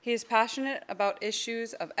 He is passionate about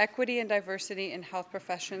issues of equity and diversity in health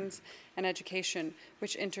professions and education,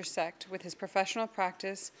 which intersect with his professional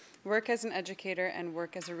practice, work as an educator, and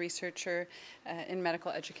work as a researcher in medical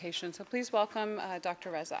education. So please welcome Dr.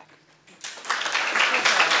 Razak.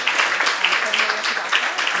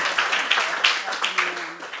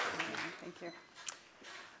 Thank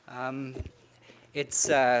you. It's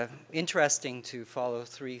interesting to follow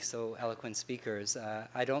three so eloquent speakers.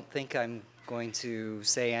 I don't think I'm going to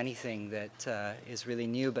say anything that is really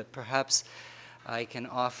new, but perhaps I can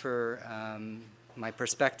offer my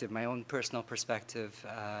perspective, my own personal perspective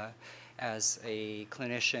as a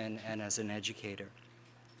clinician and as an educator.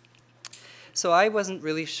 So I wasn't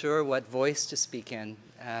really sure what voice to speak in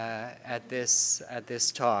at this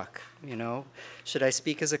talk. You know, should I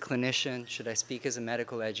speak as a clinician? Should I speak as a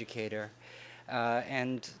medical educator?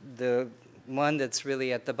 And the one that's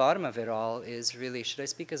really at the bottom of it all is really, should I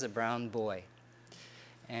speak as a brown boy?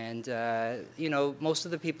 And, you know, most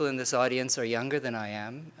of the people in this audience are younger than I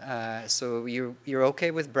am, so you're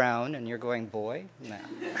okay with brown and you're going, boy? No,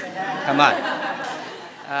 come on.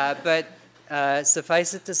 But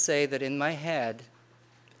suffice it to say that in my head,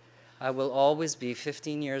 I will always be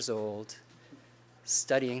 15 years old,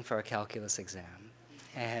 studying for a calculus exam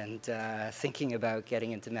and thinking about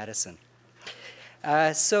getting into medicine.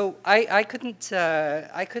 So I couldn't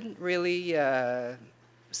really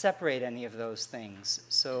separate any of those things.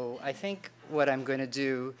 So I think what I'm going to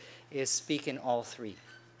do is speak in all three.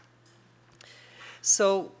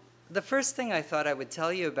 So the first thing I thought I would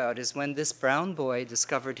tell you about is when this brown boy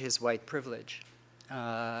discovered his white privilege,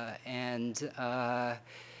 and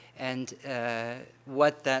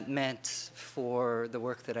what that meant for the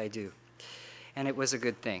work that I do. And it was a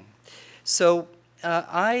good thing. So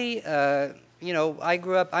you know, I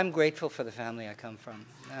grew up, I'm grateful for the family I come from.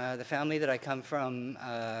 The family that I come from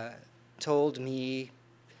told me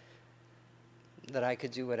that I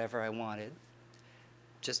could do whatever I wanted.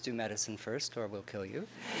 Just do medicine first or we'll kill you.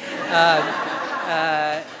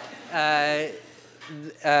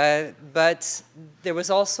 But there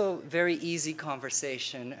was also very easy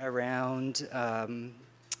conversation around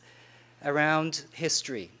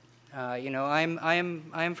history. You know, I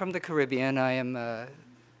am from the Caribbean. I am a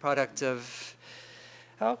product of,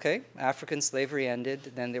 okay, African slavery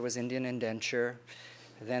ended, then there was Indian indenture,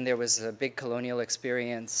 then there was a big colonial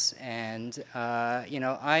experience, and you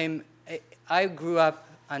know, I grew up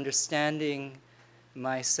understanding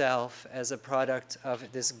myself as a product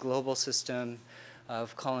of this global system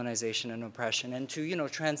of colonization and oppression, and to, you know,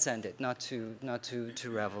 transcend it, not to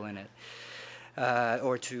revel in it.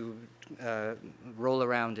 or to roll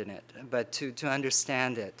around in it, but to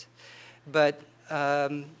understand it. But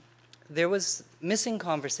there was missing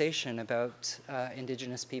conversation about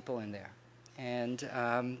Indigenous people in there. And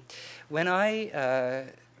when I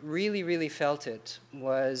really, really felt it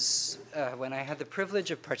was when I had the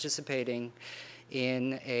privilege of participating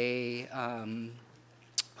in a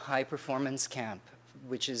high-performance camp,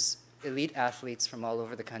 which is elite athletes from all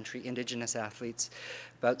over the country, Indigenous athletes,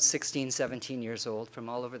 about 16, 17 years old from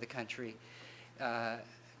all over the country,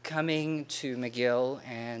 coming to McGill,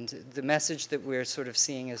 and the message that we're sort of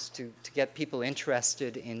seeing is to get people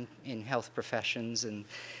interested in health professions and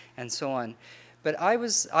so on. But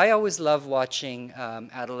I always love watching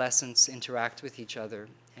adolescents interact with each other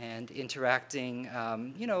and interacting,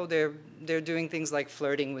 you know, they're doing things like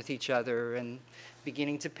flirting with each other and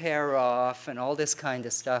beginning to pair off and all this kind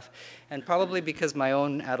of stuff. And probably because my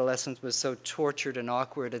own adolescence was so tortured and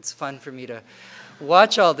awkward, it's fun for me to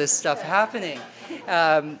watch all this stuff happening.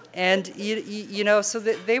 And, you know, so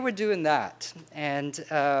they were doing that. And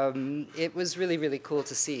it was really, really cool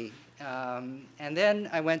to see. And then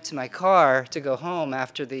I went to my car to go home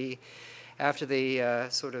after the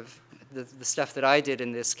sort of the stuff that I did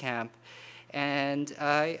in this camp. And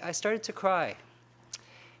I started to cry.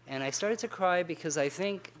 And I started to cry because I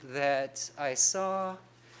think that I saw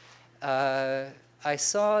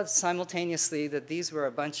simultaneously that these were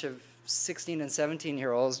a bunch of 16 and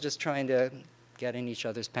 17-year-olds just trying to get in each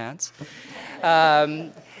other's pants,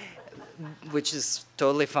 which is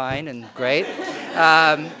totally fine and great.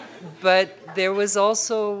 But there was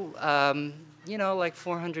also, you know, like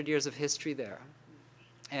 400 years of history there.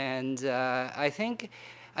 And I think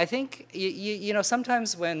you know,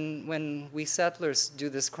 sometimes when we settlers do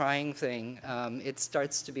this crying thing, it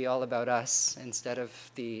starts to be all about us instead of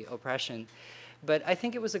the oppression. But I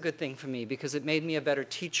think it was a good thing for me because it made me a better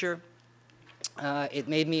teacher. It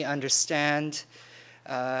made me understand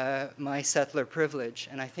my settler privilege,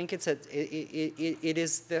 and I think it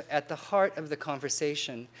is at the heart of the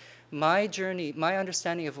conversation. My journey, my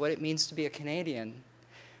understanding of what it means to be a Canadian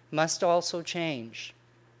must also change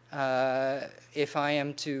if I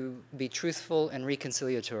am to be truthful and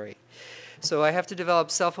reconciliatory. So I have to develop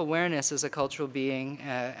self-awareness as a cultural being,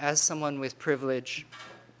 as someone with privilege.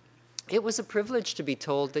 It was a privilege to be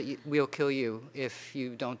told that we'll kill you if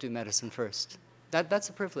you don't do medicine first. That's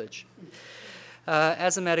a privilege.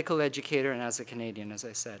 As a medical educator and as a Canadian, as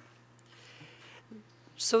I said.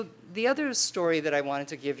 So the other story that I wanted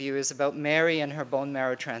to give you is about Mary and her bone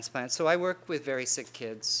marrow transplant. So I work with very sick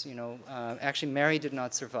kids. You know, actually, Mary did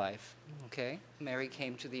not survive. Okay, Mary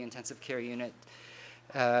came to the intensive care unit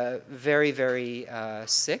very, very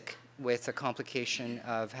sick with a complication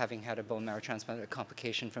of having had a bone marrow transplant, a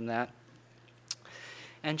complication from that.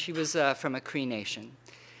 And she was from a Cree nation.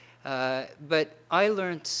 But I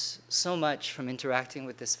learned so much from interacting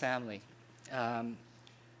with this family.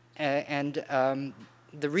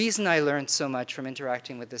 The reason I learned so much from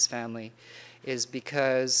interacting with this family is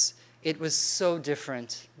because it was so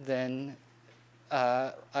different than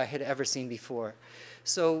I had ever seen before.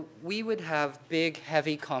 So we would have big,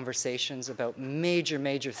 heavy conversations about major,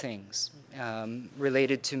 major things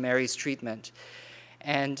related to Mary's treatment.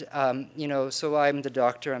 And, you know, so I'm the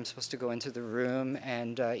doctor, I'm supposed to go into the room,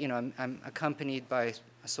 and, you know, I'm accompanied by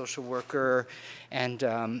a social worker and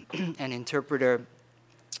an interpreter.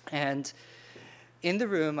 And in the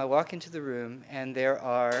room, I walk into the room, and there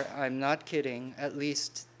are, I'm not kidding, at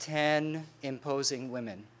least 10 imposing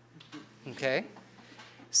women, okay?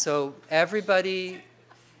 So everybody,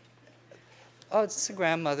 oh, it's a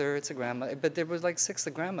grandmother, but there were like 6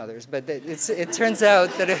 grandmothers, but it turns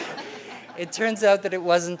out that it turns out that it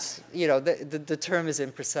wasn't, you know, the term is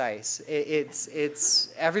imprecise. It's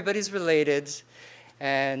everybody's related,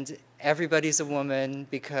 and everybody's a woman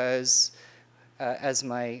because, as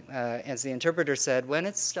the interpreter said, when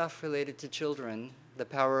it's stuff related to children, the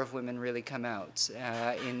power of women really come out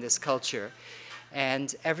in this culture.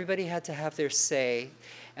 And everybody had to have their say.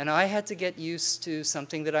 And I had to get used to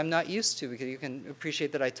something that I'm not used to, because you can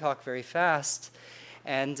appreciate that I talk very fast.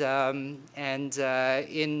 And in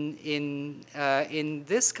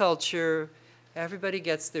this culture, everybody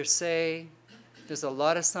gets their say. There's a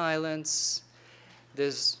lot of silence.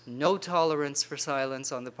 There's no tolerance for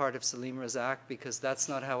silence on the part of Salim Razak, because that's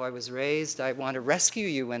not how I was raised. I want to rescue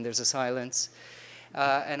you when there's a silence.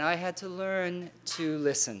 And I had to learn to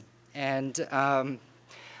listen. And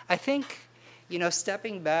I think, you know,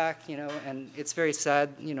 stepping back, you know, and it's very sad,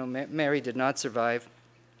 you know, Mary did not survive.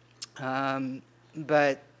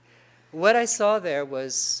 But what I saw there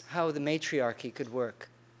was how the matriarchy could work,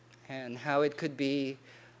 and how it could be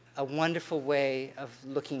a wonderful way of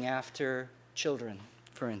looking after children,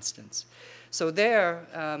 for instance. So there,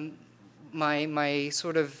 my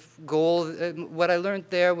sort of goal, what I learned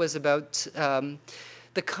there was about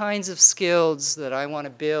the kinds of skills that I want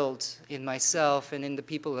to build in myself and in the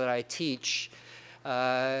people that I teach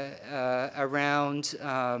around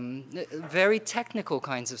very technical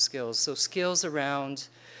kinds of skills. So skills around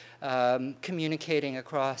communicating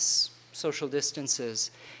across social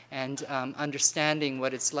distances and understanding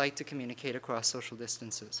what it's like to communicate across social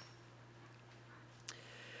distances.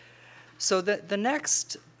 So the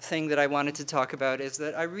next thing that I wanted to talk about is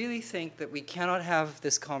that I really think that we cannot have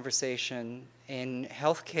this conversation in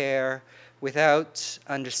healthcare without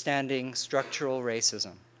understanding structural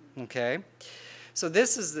racism, okay? So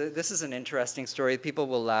this is an interesting story. People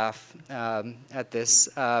will laugh at this.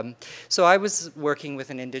 So I was working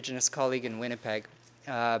with an Indigenous colleague in Winnipeg,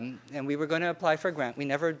 and we were going to apply for a grant. We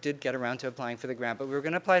never did get around to applying for the grant, but we were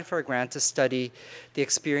going to apply for a grant to study the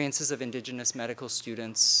experiences of Indigenous medical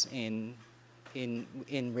students in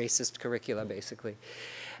racist curricula, basically.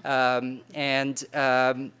 You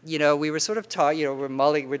know, we were sort of taught, you know,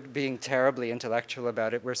 we're being terribly intellectual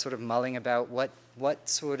about it. We're sort of mulling about what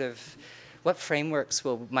frameworks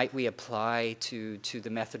might we apply to the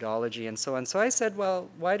methodology and so on. So I said, well,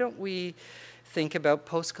 why don't we think about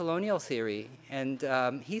post-colonial theory? And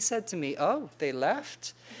he said to me, oh, they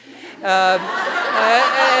left. I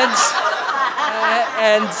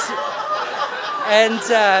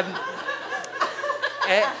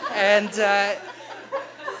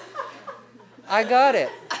got it.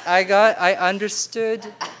 I understood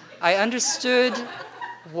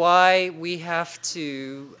why we have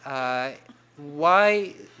to,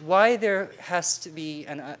 why there has to be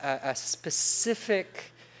a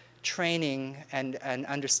specific training and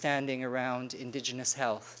understanding around Indigenous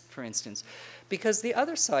health, for instance. Because the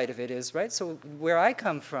other side of it is, right, so where I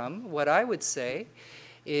come from, what I would say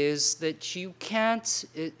is that you can't,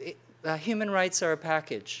 human rights are a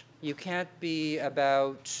package. You can't be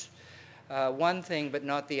about one thing but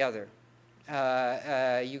not the other.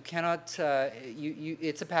 You cannot,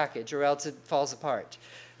 it's a package or else it falls apart.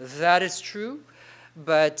 That is true,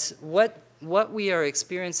 but what we are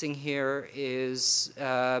experiencing here is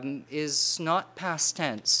not past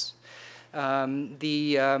tense.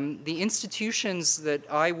 The institutions that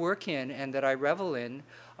I work in and that I revel in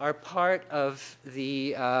are part of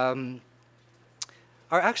the, are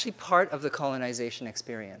actually part of the colonization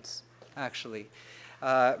experience, actually.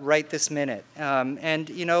 Right this minute. And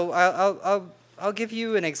you know, I'll give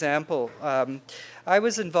you an example. I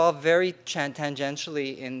was involved very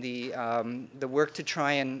tangentially in the work to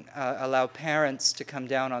try and allow parents to come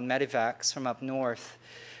down on medevacs from up north.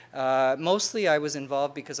 Mostly I was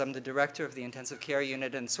involved because I'm the director of the intensive care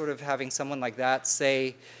unit, and sort of having someone like that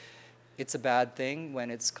say it's a bad thing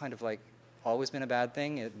when it's kind of like always been a bad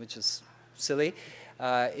thing, which is silly,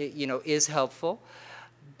 you know, is helpful.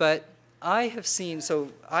 But I have seen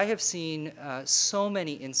so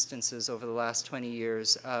many instances over the last 20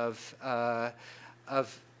 years of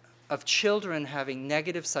children having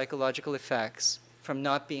negative psychological effects from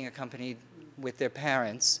not being accompanied with their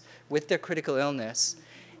parents, with their critical illness,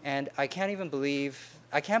 and I can't believe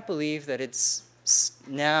that it's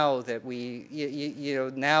now that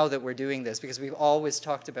now that we're doing this, because we've always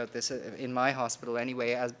talked about this in my hospital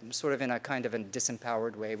anyway, as sort of in a kind of a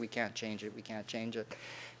disempowered way. We can't change it. We can't change it.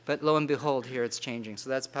 But lo and behold, here it's changing. So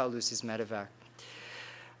that's Pau Lucy's medevac.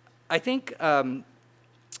 I think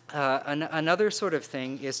another sort of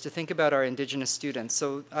thing is to think about our Indigenous students.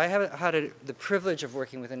 So I have had the privilege of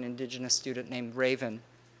working with an Indigenous student named Raven,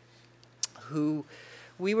 who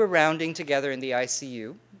we were rounding together in the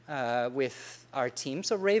ICU with our team.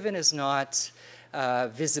 So Raven is not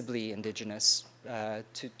visibly Indigenous to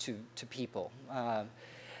people. You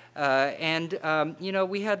know,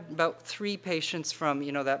 we had about 3 patients from,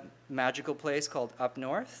 you know, that magical place called Up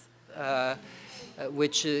North,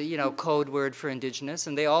 which, you know, code word for Indigenous,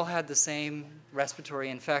 and they all had the same respiratory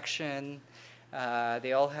infection.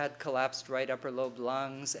 They all had collapsed right upper lobe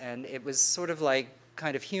lungs, and it was sort of like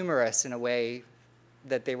kind of humorous in a way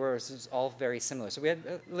that they were all very similar. So we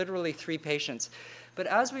had literally 3 patients. But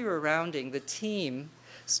as we were rounding, the team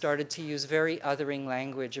started to use very othering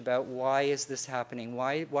language about why is this happening?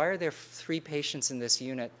 Why are there 3 patients in this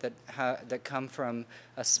unit that come from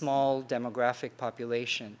a small demographic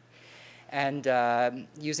population? And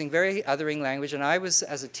using very othering language. And I was,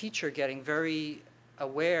 as a teacher, getting very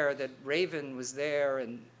aware that Raven was there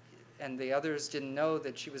and the others didn't know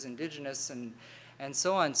that she was Indigenous and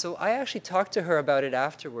so on. So I actually talked to her about it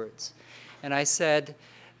afterwards. And I said,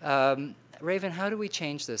 Raven, how do we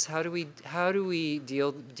change this? How do we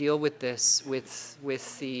deal with this with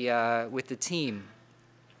the team?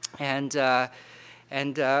 And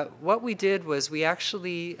what we did was we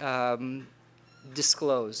actually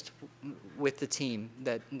disclosed with the team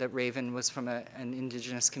that Raven was from an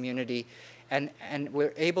indigenous community, and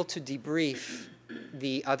we're able to debrief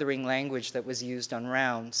the othering language that was used on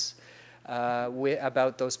rounds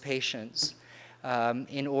about those patients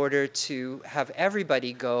in order to have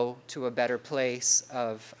everybody go to a better place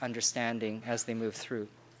of understanding as they move through.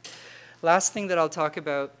 Last thing that I'll talk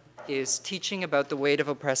about is teaching about the weight of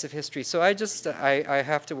oppressive history. So I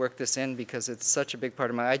have to work this in because it's such a big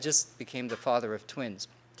part of I just became the father of twins.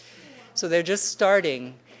 So they're just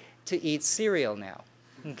starting to eat cereal now,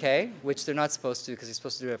 okay? Which they're not supposed to because you're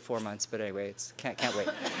supposed to do it at 4 months, but anyway, it's can't wait.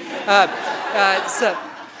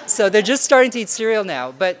 So they're just starting to eat cereal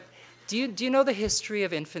now, but do you know the history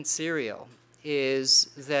of infant cereal? Is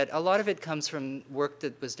that a lot of it comes from work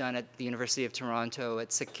that was done at the University of Toronto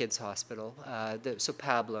at Sick Kids Hospital. So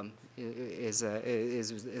Pablum is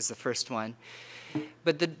the first one.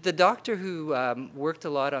 But the doctor who worked a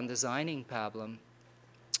lot on designing Pablum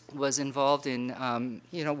was involved in,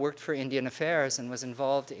 worked for Indian Affairs and was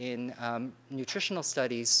involved in nutritional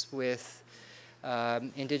studies with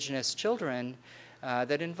Indigenous children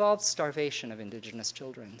that involved starvation of Indigenous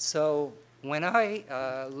children. So when I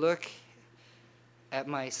look at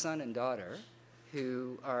my son and daughter,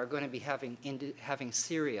 who are going to be having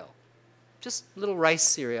cereal, just little rice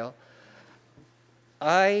cereal,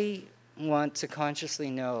 I want to consciously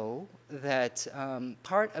know that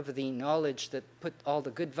part of the knowledge that put all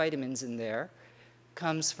the good vitamins in there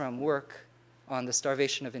comes from work on the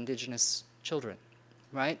starvation of Indigenous children,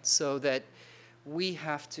 right? So that we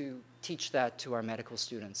have to teach that to our medical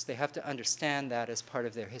students. They have to understand that as part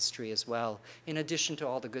of their history as well, in addition to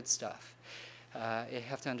all the good stuff. They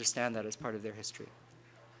have to understand that as part of their history.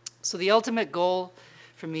 So the ultimate goal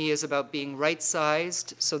for me is about being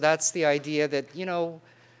right-sized. So that's the idea that,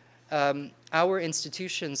 our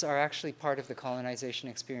institutions are actually part of the colonization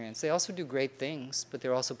experience. They also do great things, but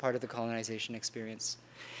they're also part of the colonization experience.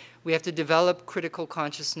 We have to develop critical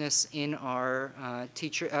consciousness in our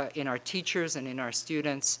teachers and in our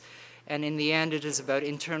students. And in the end, it is about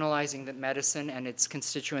internalizing that medicine and its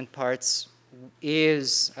constituent parts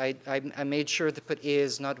is, I made sure to put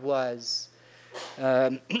is, not was,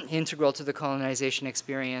 integral to the colonization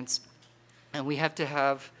experience. And we have to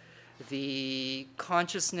have the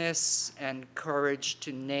consciousness and courage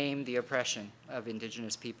to name the oppression of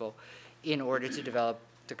Indigenous people in order to develop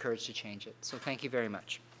the courage to change it. So thank you very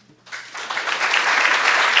much.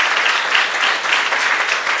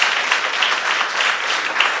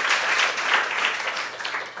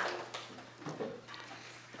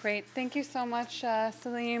 Great. Thank you so much,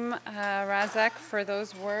 Salim Razak, for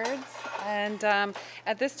those words. And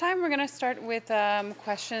at this time, we're going to start with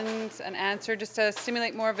questions and answer, just to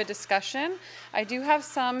stimulate more of a discussion. I do have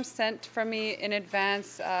some sent from me in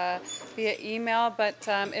advance via email, but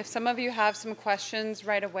if some of you have some questions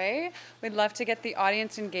right away, we'd love to get the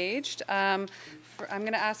audience engaged. I'm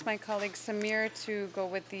going to ask my colleague Samir to go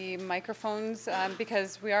with the microphones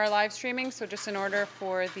because we are live streaming, so just in order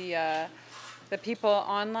for the people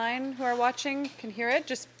online who are watching can hear it,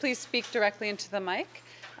 just please speak directly into the mic.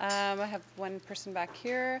 I have one person back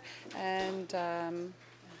here, and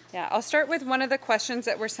yeah, I'll start with one of the questions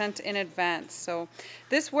that were sent in advance. So,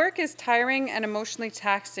 this work is tiring and emotionally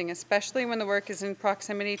taxing, especially when the work is in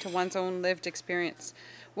proximity to one's own lived experience.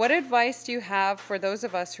 What advice do you have for those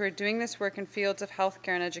of us who are doing this work in fields of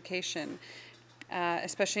healthcare and education,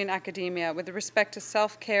 especially in academia, with respect to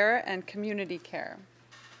self-care and community care?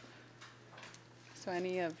 So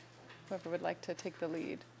any of whoever would like to take the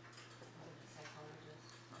lead.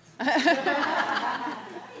 Do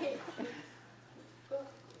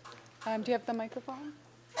you have the microphone?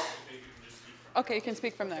 Okay, you can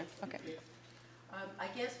speak from there. Okay. I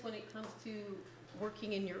guess when it comes to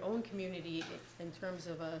working in your own community in terms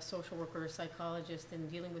of a social worker or psychologist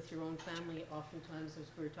and dealing with your own family, oftentimes as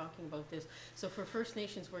we were talking about this. So for First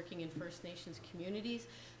Nations working in First Nations communities,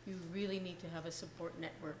 you really need to have a support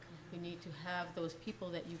network. You need to have those people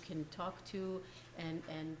that you can talk to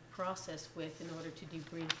and process with in order to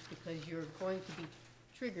debrief, because you're going to be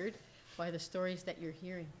triggered by the stories that you're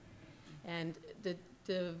hearing. And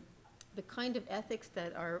the kind of ethics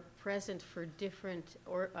that are present for different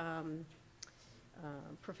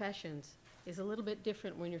professions is a little bit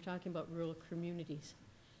different when you're talking about rural communities.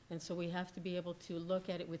 And so we have to be able to look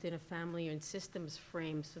at it within a family and systems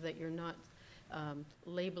frame so that you're not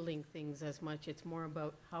labeling things as much. It's more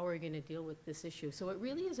about how are we going to deal with this issue. So it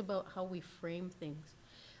really is about how we frame things.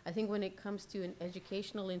 I think when it comes to an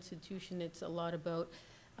educational institution, it's a lot about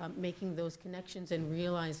making those connections and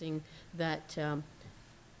realizing that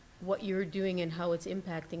what you're doing and how it's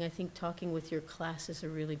impacting, I think talking with your class is a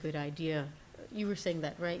really good idea. You were saying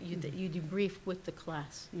that, right? You debrief with the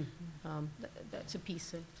class. That's a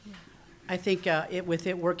piece of. Yeah. I think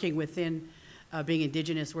working within, being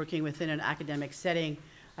Indigenous, working within an academic setting,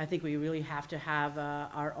 I think we really have to have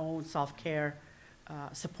our own self-care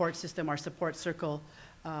support system, our support circle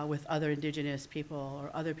with other Indigenous people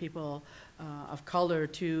or other people of color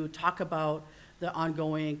to talk about the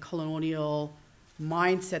ongoing colonial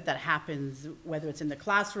mindset that happens, whether it's in the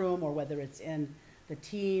classroom or whether it's in the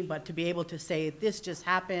team, but to be able to say, this just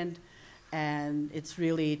happened and it's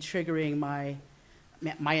really triggering my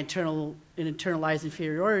internalized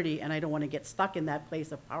inferiority, and I don't want to get stuck in that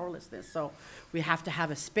place of powerlessness. So we have to have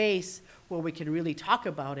a space where we can really talk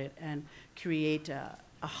about it and create a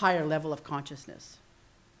higher level of consciousness.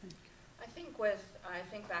 I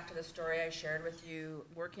think back to the story I shared with you,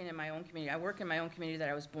 working in my own community. I work in my own community that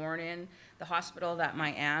I was born in, the hospital that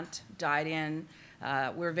my aunt died in.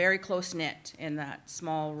 We're very close-knit in that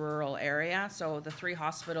small rural area, so the 3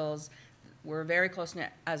 hospitals, we're very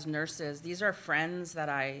close-knit as nurses. These are friends that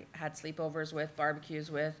I had sleepovers with, barbecues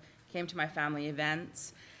with, came to my family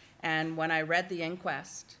events. And when I read the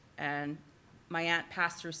inquest, and my aunt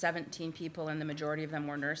passed through 17 people, and the majority of them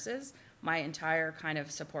were nurses, my entire kind of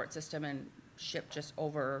support system and ship just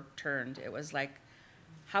overturned. It was like,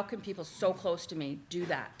 how can people so close to me do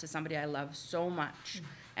that to somebody I love so much?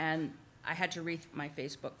 And I had to my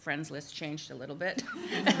Facebook friends list changed a little bit.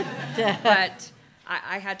 But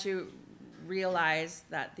I had to realize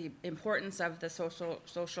that the importance of the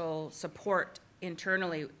social support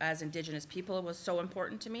internally as Indigenous people was so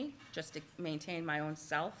important to me, just to maintain my own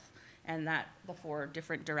self, and that the 4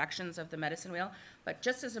 different directions of the medicine wheel. But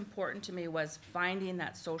just as important to me was finding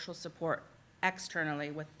that social support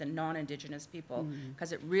externally with the non-Indigenous people,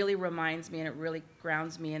 because it really reminds me and it really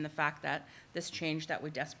grounds me in the fact that this change that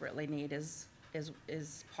we desperately need is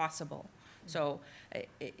possible. So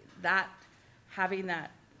having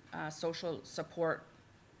that social support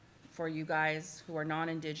for you guys who are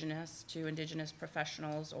non-Indigenous to Indigenous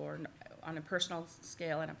professionals, or on a personal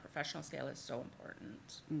scale and a professional scale, is so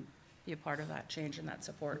important. Be a part of that change and that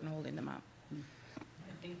support and holding them up.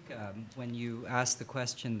 I think when you asked the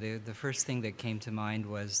question, the first thing that came to mind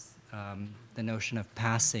was the notion of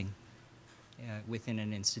passing within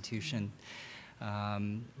an institution.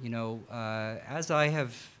 As I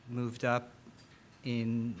have moved up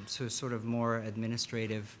in sort of more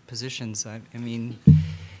administrative positions, I mean,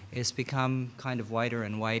 it's become kind of wider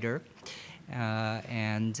and wider.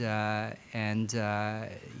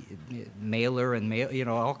 Mailer and mail,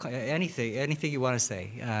 anything you want to say,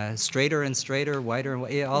 straighter and straighter, wider and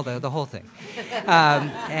wider, all the whole thing,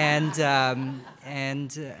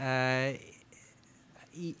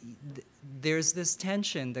 there's this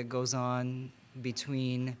tension that goes on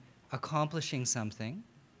between accomplishing something,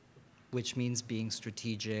 which means being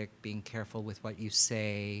strategic, being careful with what you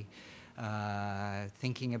say,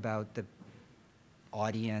 thinking about the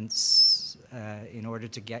audience in order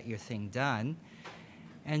to get your thing done,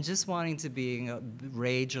 and just wanting to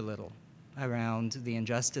rage a little around the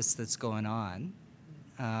injustice that's going on.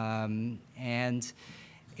 And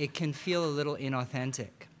it can feel a little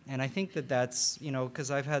inauthentic. And I think that's, because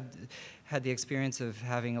I've had the experience of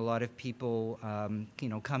having a lot of people,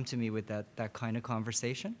 come to me with that kind of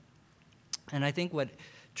conversation. And I think what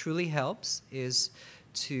truly helps is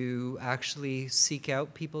to actually seek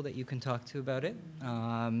out people that you can talk to about it,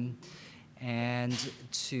 and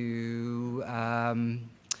to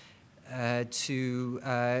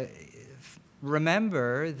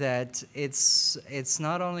remember that it's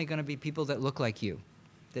not only going to be people that look like you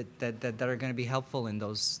that are going to be helpful in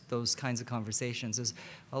those kinds of conversations. There's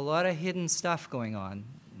a lot of hidden stuff going on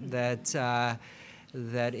that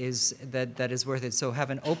is worth it. So have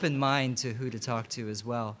an open mind to who to talk to as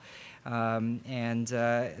well.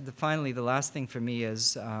 Finally, the last thing for me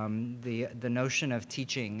is the notion of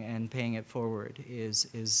teaching and paying it forward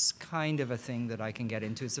is kind of a thing that I can get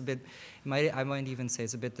into. It's a bit, I might even say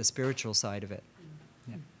it's a bit the spiritual side of it.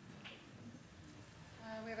 Yeah.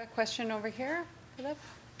 We have a question over here. Philip?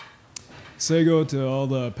 Sego to all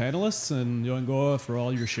the panelists and Yoangoa for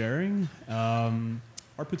all your sharing.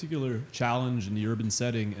 Our particular challenge in the urban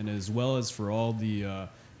setting, and as well as for all the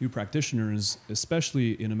new practitioners,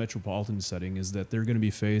 especially in a metropolitan setting, is that they're going to be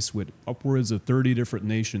faced with upwards of 30 different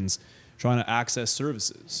nations trying to access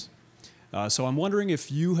services. So I'm wondering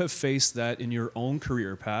if you have faced that in your own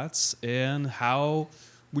career paths, and how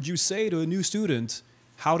would you say to a new student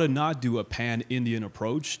how to not do a pan-Indian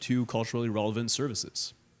approach to culturally relevant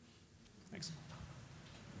services? Thanks.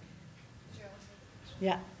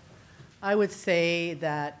 Yeah, I would say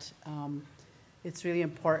that it's really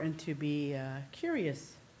important to be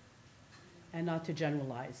curious and not to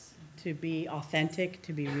generalize, to be authentic,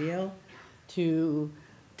 to be real, to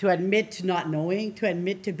admit to not knowing, to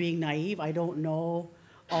admit to being naive. I don't know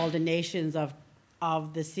all the nations of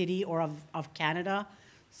the city or of Canada.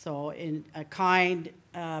 So in a kind,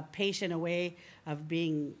 patient way of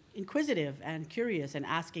being inquisitive and curious and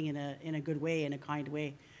asking in a good way, in a kind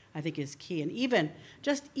way, I think is key. And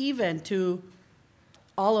even to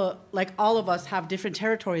all of us have different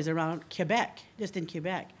territories around Quebec, just in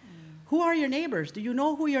Quebec. Who are your neighbors? Do you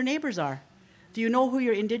know who your neighbors are? Do you know who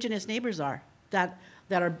your Indigenous neighbors are that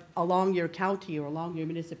are along your county or along your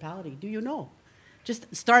municipality? Do you know?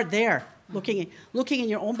 Just start there, looking in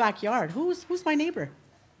your own backyard. Who's my neighbor?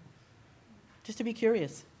 Just to be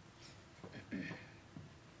curious. Got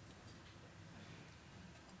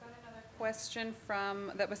another question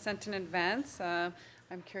that was sent in advance.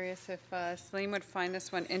 I'm curious if Salim would find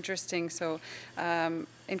this one interesting. So,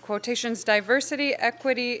 in quotations, diversity,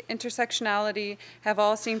 equity, intersectionality have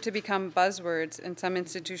all seemed to become buzzwords in some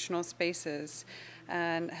institutional spaces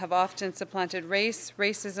and have often supplanted race,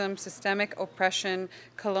 racism, systemic oppression,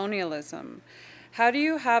 colonialism. How do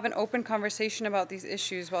you have an open conversation about these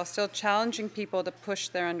issues while still challenging people to push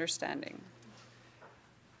their understanding?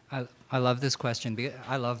 I love this question.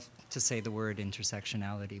 I love to say the word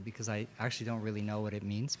intersectionality because I actually don't really know what it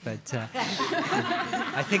means, but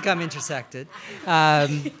I think I'm intersected,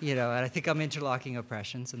 and I think I'm interlocking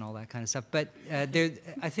oppressions and all that kind of stuff. But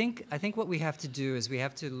I think what we have to do is we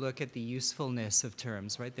have to look at the usefulness of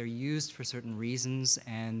terms, right? They're used for certain reasons,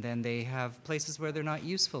 and then they have places where they're not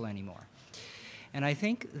useful anymore. And I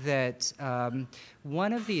think that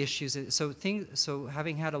one of the issues is, so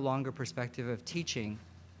having had a longer perspective of teaching,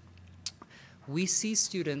 we see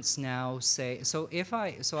students now say,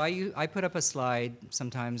 I put up a slide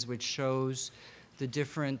sometimes which shows the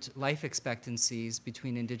different life expectancies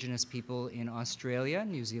between Indigenous people in Australia,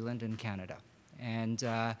 New Zealand, and Canada. And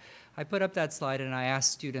I put up that slide and I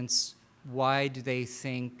asked students, why do they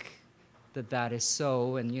think that is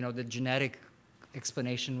so? And the genetic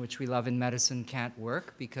explanation, which we love in medicine, can't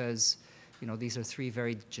work because these are three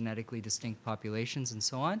very genetically distinct populations and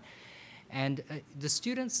so on. And the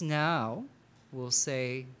students now will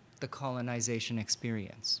say the colonization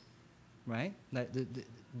experience, right?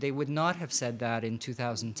 They would not have said that in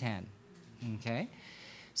 2010, okay?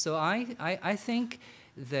 So I think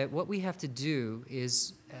that what we have to do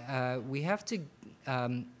is we have to,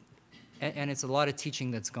 and it's a lot of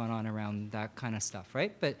teaching that's gone on around that kind of stuff,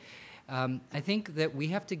 right? But I think that we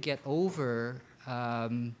have to get over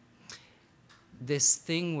this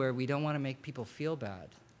thing where we don't want to make people feel bad.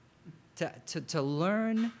 To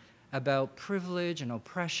learn about privilege and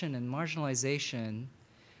oppression and marginalization,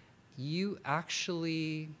 you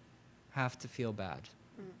actually have to feel bad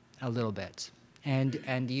a little bit.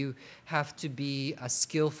 And you have to be a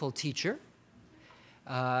skillful teacher.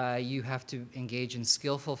 You have to engage in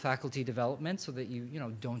skillful faculty development so that you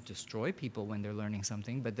don't destroy people when they're learning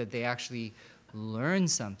something, but that they actually learn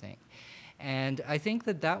something. And I think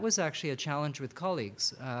that was actually a challenge with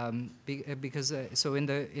colleagues because so in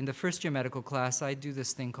the first year medical class, I do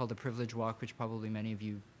this thing called the privilege walk, which probably many of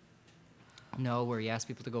you know, where you ask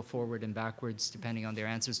people to go forward and backwards depending on their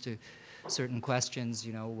answers to certain questions.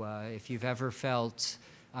 If you've ever felt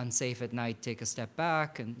unsafe at night, take a step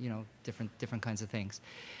back, and different kinds of things.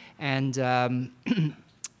 And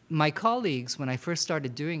my colleagues, when I first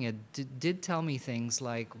started doing it, did tell me things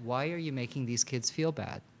like, "Why are you making these kids feel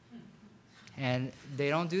bad?" And they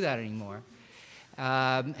don't do that anymore.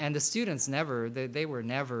 And the students they were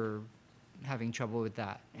never having trouble with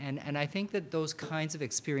that. And I think that those kinds of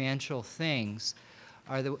experiential things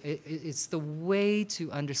are it's the way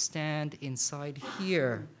to understand inside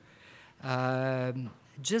here.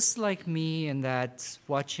 Just like me in that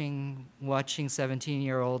watching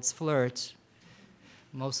 17-year-olds flirt,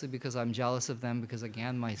 mostly because I'm jealous of them because,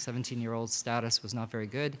 again, my 17-year-old status was not very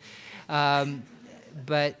good.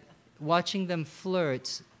 But watching them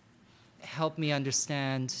flirt helped me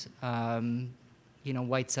understand,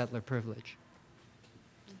 white settler privilege.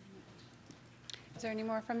 Is there any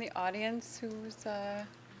more from the audience who's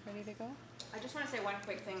ready to go? I just want to say one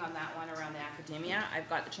quick thing on that one around the academia. I've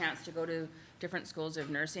got the chance to go to different schools of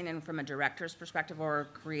nursing, and from a director's perspective, or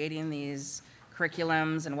creating these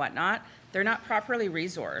curriculums and whatnot, they're not properly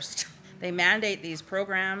resourced. They mandate these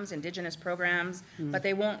programs, Indigenous programs, but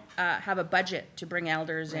they won't have a budget to bring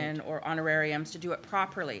elders in or honorariums to do it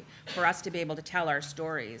properly for us to be able to tell our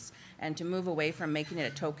stories and to move away from making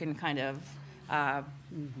it a token kind of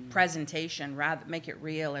presentation, rather make it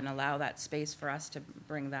real and allow that space for us to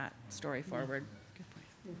bring that story forward. Good point.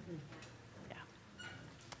 Yeah.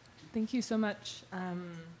 Thank you so much.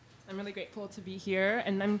 I'm really grateful to be here,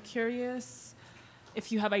 and I'm curious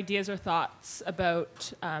if you have ideas or thoughts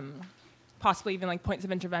about possibly even like points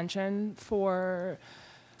of intervention for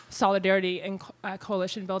solidarity and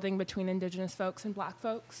coalition building between Indigenous folks and Black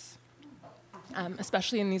folks,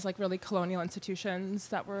 especially in these like really colonial institutions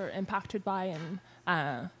that were impacted by in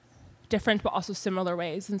different but also similar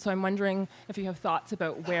ways. And so I'm wondering if you have thoughts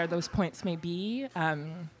about where those points may be,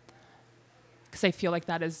 because I feel like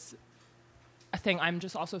that is a thing I'm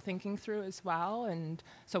just also thinking through as well. And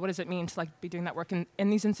so what does it mean to like be doing that work in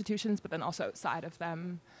these institutions, but then also outside of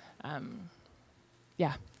them?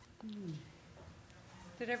 Yeah.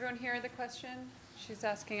 Did everyone hear the question? She's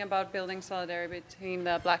asking about building solidarity between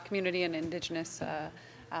the Black community and Indigenous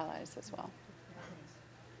allies as well.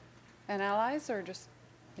 And allies, or just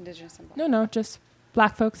Indigenous and Black? No, just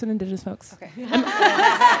Black folks and Indigenous folks. Okay.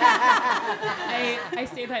 I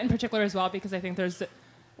say that in particular as well because I think there's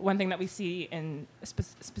one thing that we see in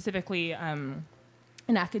specifically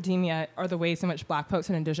in academia are the ways in which Black folks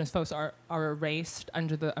and Indigenous folks are erased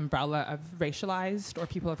under the umbrella of racialized or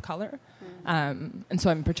people of color. And so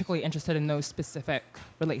I'm particularly interested in those specific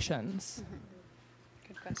relations.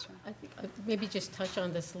 Good question. I think maybe just touch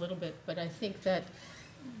on this a little bit, but I think that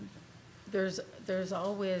there's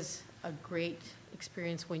always a great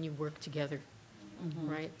experience when you work together,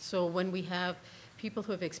 right? So when we have people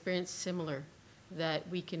who have experienced similar, that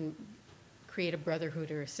we can create a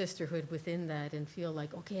brotherhood or a sisterhood within that and feel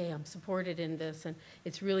like, okay, I'm supported in this, and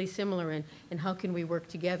it's really similar, and how can we work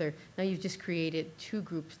together? Now you've just created two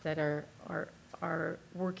groups that are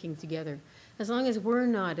working together. As long as we're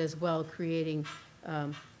not as well creating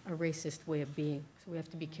a racist way of being. So we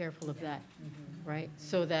have to be careful of that, right?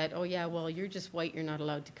 So that, oh yeah, well, you're just white, you're not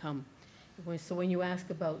allowed to come. So when you ask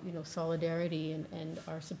about, solidarity and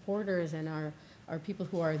our supporters and our people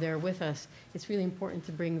who are there with us, it's really important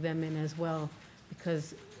to bring them in as well,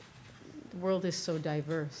 because the world is so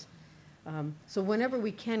diverse. So whenever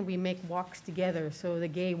we can, we make walks together. So the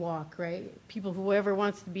gay walk, right? People, whoever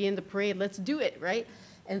wants to be in the parade, let's do it, right?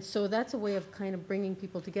 And so that's a way of kind of bringing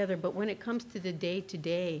people together. But when it comes to the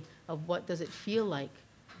day-to-day of what does it feel like,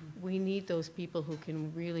 we need those people who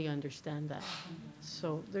can really understand that.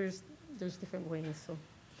 So there's different ways. So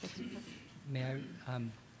May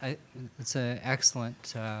I? It's an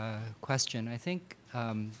excellent question. I think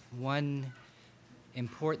one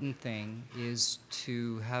important thing is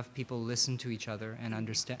to have people listen to each other and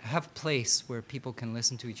understand, have a place where people can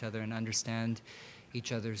listen to each other and understand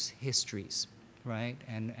each other's histories, right?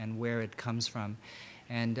 And where it comes from.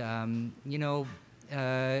 And,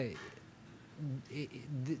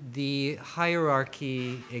 the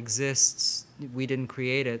hierarchy exists. We didn't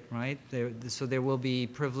create it, right? So there will be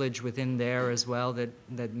privilege within there as well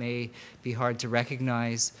that may be hard to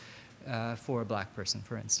recognize for a Black person,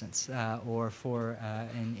 for instance, or for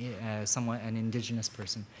an Indigenous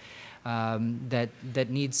person that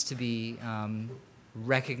needs to be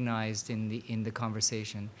recognized in the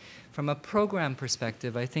conversation. From a program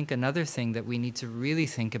perspective, I think another thing that we need to really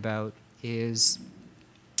think about is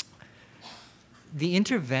the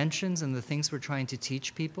interventions and the things we're trying to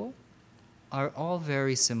teach people are all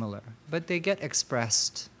very similar, but they get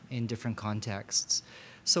expressed in different contexts.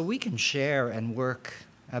 So we can share and work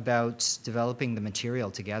about developing the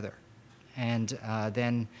material together, and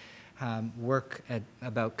then work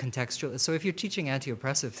about contextual. So if you're teaching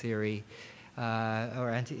anti-oppressive theory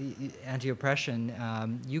or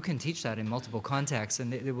anti-oppression, you can teach that in multiple contexts,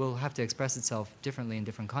 and it will have to express itself differently in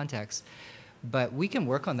different contexts. But we can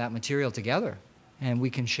work on that material together, and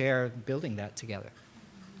we can share building that together.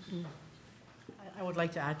 I would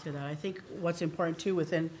like to add to that. I think what's important too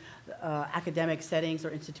within academic settings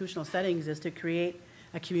or institutional settings is to create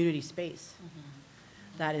a community space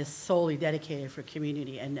that is solely dedicated for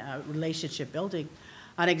community and relationship building.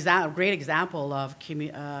 A great example of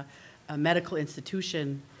a medical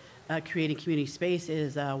institution creating community space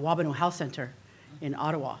is Wabano Health Center in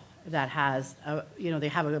Ottawa that has, they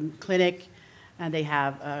have a clinic, and they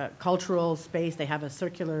have a cultural space. They have a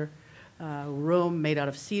circular room made out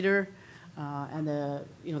of cedar, and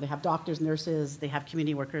they have doctors, nurses, they have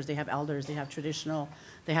community workers, they have elders, they have traditional,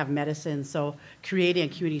 they have medicine. So creating a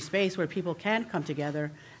community space where people can come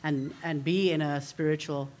together and be in a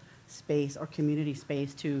spiritual space or community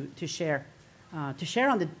space to share on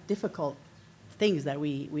the difficult things that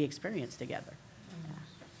we experience together.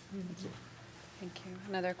 Yeah. Thank you.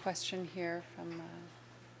 Another question here from.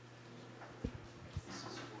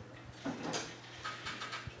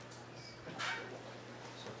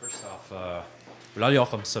 First off, Wala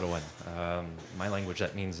Yokom Sarawan. My language,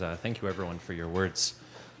 that means thank you everyone for your words.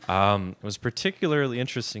 It was particularly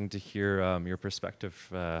interesting to hear your perspective,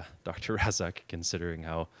 Dr. Razak, considering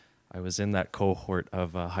how I was in that cohort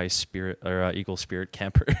of high spirit or eagle spirit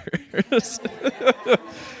campers.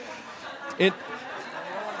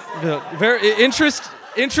 Very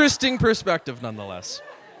interesting perspective, nonetheless.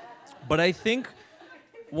 But I think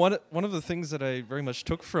one of the things that I very much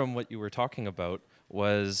took from what you were talking about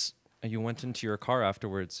was you went into your car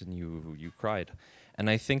afterwards and you cried. And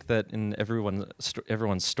I think that in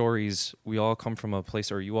everyone's stories, we all come from a place,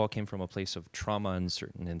 or you all came from a place of trauma in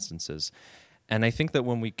certain instances. And I think that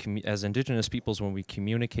when we, as Indigenous peoples, when we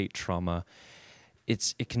communicate trauma,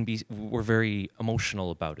 we're very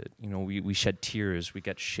emotional about it. You know, we shed tears, we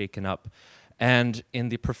get shaken up. And in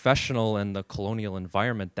the professional and the colonial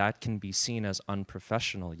environment, that can be seen as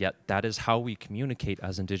unprofessional, yet that is how we communicate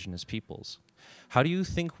as Indigenous peoples. What do you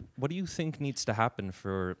think needs to happen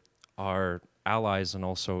for our allies and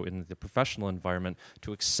also in the professional environment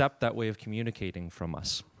to accept that way of communicating from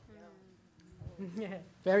us? Yeah,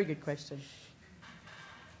 very good question.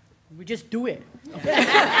 We just do it.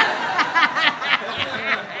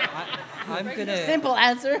 Simple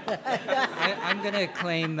answer. I'm gonna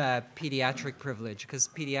claim pediatric privilege, because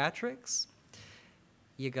pediatrics,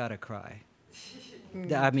 you gotta cry.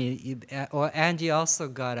 I mean, and you also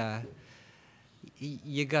gotta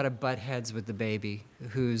butt heads with the baby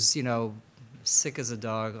who's, you know, sick as a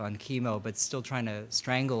dog on chemo, but still trying to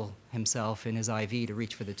strangle himself in his IV to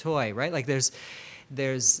reach for the toy, right? Like there's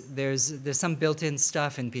some built-in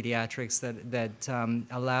stuff in pediatrics that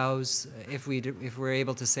allows, if we're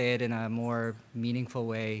able to say it in a more meaningful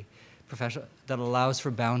way, professional, that allows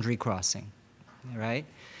for boundary crossing, right?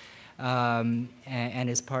 And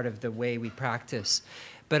is part of the way we practice.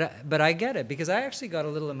 But I get it, because I actually got a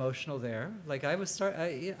little emotional there. Like I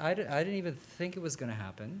didn't even think it was going to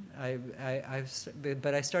happen.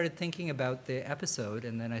 But I started thinking about the episode,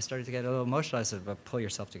 and then I started to get a little emotional. I said, "But pull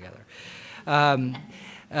yourself together."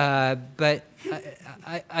 But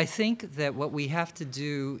I think that what we have to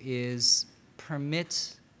do is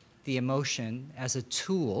permit the emotion as a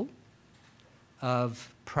tool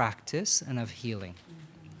of practice and of healing,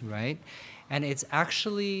 right? And it's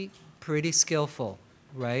actually pretty skillful.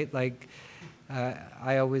 Right? Like,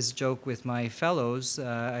 I always joke with my fellows,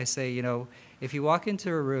 I say, you know, if you walk into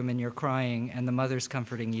a room and you're crying and the mother's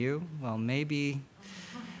comforting you, well, maybe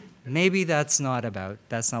that's not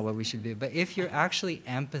what we should do. But if you're actually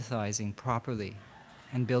empathizing properly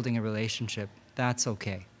and building a relationship, that's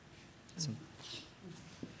okay. So.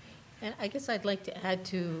 And I guess I'd like to add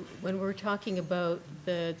to, when we're talking about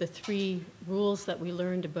the three rules that we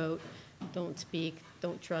learned about don't speak,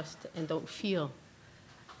 don't trust, and don't feel,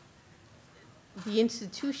 the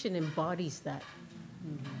institution embodies that,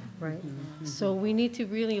 right? So we need to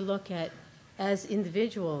really look at, as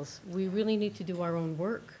individuals, we really need to do our own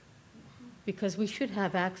work, because we should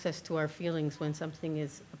have access to our feelings when something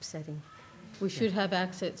is upsetting. We should have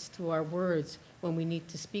access to our words when we need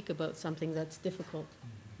to speak about something that's difficult,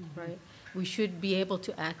 right? We should be able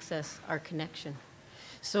to access our connection.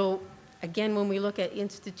 So again, when we look at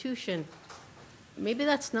institution, maybe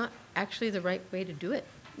that's not actually the right way to do it.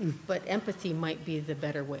 But empathy might be the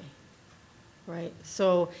better way, right?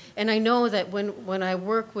 So, and I know that when I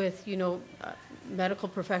work with, you know, medical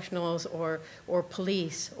professionals or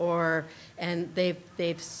police, and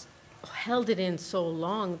they've held it in so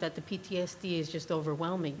long that the PTSD is just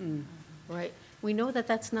overwhelming, right? We know that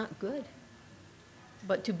that's not good.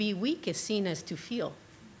 But to be weak is seen as to feel.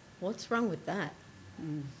 What's wrong with that?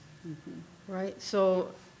 Right?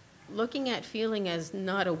 So looking at feeling as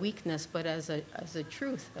not a weakness, but as a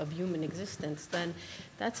truth of human existence, then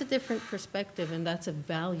that's a different perspective, and that's a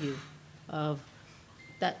value of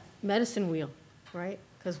that medicine wheel, right?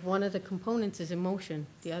 Because one of the components is emotion,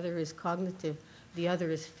 the other is cognitive, the other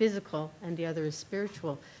is physical, and the other is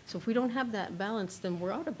spiritual. So if we don't have that balance, then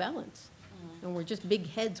we're out of balance, and we're just big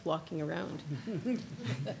heads walking around.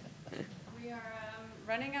 We are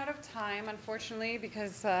running out of time, unfortunately,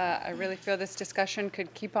 because I really feel this discussion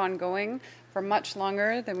could keep on going for much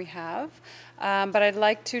longer than we have. But I'd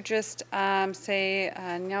like to just say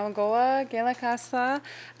Nyawagoa, Gelakasa.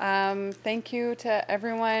 Thank you to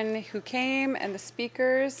everyone who came and the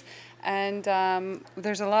speakers. And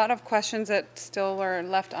there's a lot of questions that still were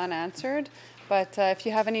left unanswered. But if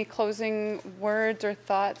you have any closing words or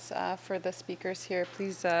thoughts for the speakers here,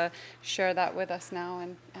 please share that with us now.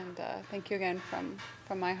 And thank you again from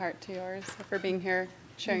my heart to yours for being here,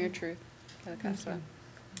 sharing your truth.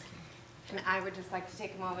 And I would just like to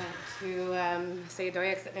take a moment to say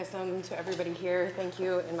Doyak Sitnesum to everybody here. Thank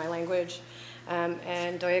you in my language.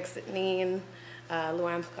 And Doyak Sitnin,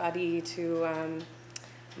 Luam Pukadi to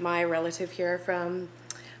my relative here from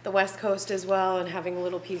the West Coast as well, and having a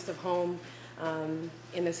little piece of home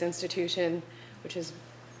in this institution, which is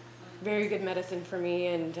very good medicine for me,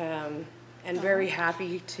 and very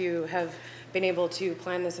happy to have been able to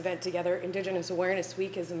plan this event together. Indigenous Awareness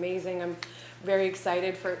Week is amazing. I'm very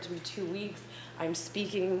excited for it to be 2 weeks. I'm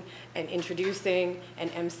speaking and introducing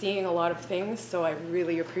and emceeing a lot of things, so I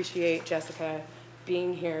really appreciate Jessica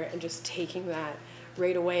being here and just taking that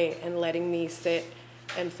right away and letting me sit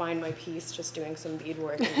and find my peace just doing some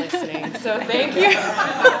beadwork and listening. So thank you.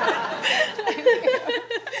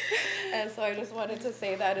 And so I just wanted to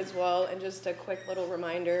say that as well. And just a quick little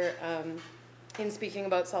reminder, in speaking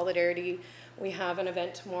about solidarity, we have an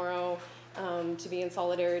event tomorrow to be in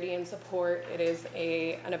solidarity and support. It is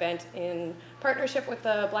an event in partnership with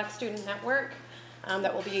the Black Student Network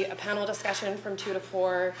that will be a panel discussion from 2 to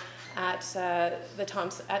 4 at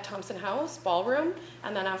Thompson House Ballroom,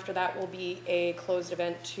 and then after that will be a closed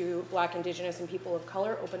event to Black, Indigenous, and people of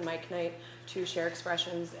color, open mic night, to share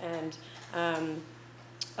expressions and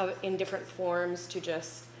in different forms, to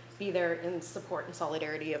just be there in support and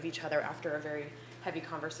solidarity of each other after a very heavy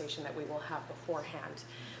conversation that we will have beforehand.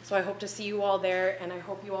 So I hope to see you all there, and I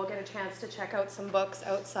hope you all get a chance to check out some books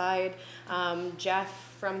outside. Jeff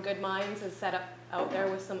from Good Minds is set up out there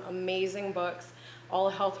with some amazing books, all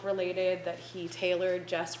health related, that he tailored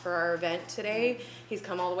just for our event today. He's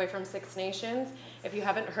come all the way from 6 Nations. If you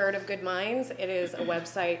haven't heard of Good Minds, it is a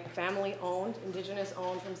website, family owned, Indigenous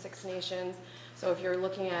owned, from 6 Nations. So if you're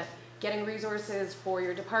looking at getting resources for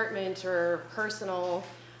your department or personal,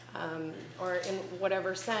 or in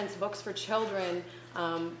whatever sense, books for children,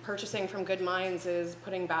 purchasing from Good Minds is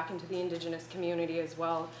putting back into the Indigenous community as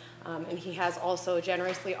well. And he has also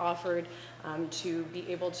generously offered to be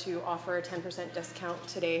able to offer a 10% discount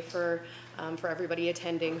today for everybody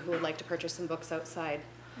attending who would like to purchase some books outside.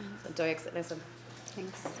 So doy exitnism.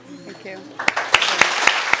 Thanks. Thank you.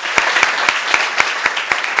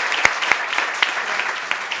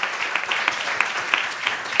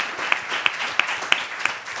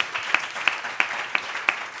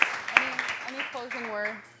 Any closing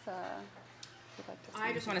words? You'd like to say?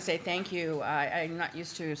 I just want to say thank you. I'm not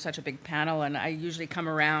used to such a big panel, and I usually come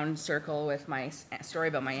around circle with my story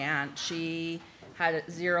about my aunt. She had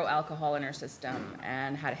 0 alcohol in her system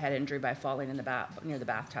and had a head injury by falling in the near the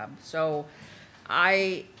bathtub. So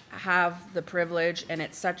I have the privilege, and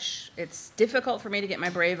it's difficult for me to get my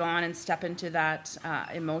brave on and step into that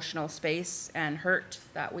emotional space and hurt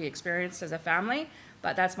that we experienced as a family.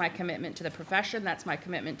 But that's my commitment to the profession. That's my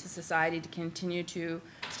commitment to society, to continue to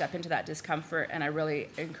step into that discomfort. And I really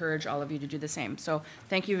encourage all of you to do the same. So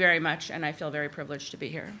thank you very much, and I feel very privileged to be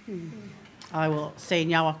here. I will say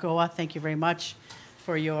Nyawakoa, thank you very much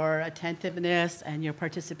for your attentiveness and your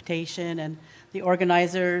participation, and the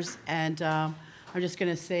organizers. And I'm just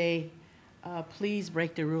going to say, please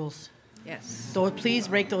break the rules. Yes. So please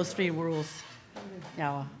break those 3 rules.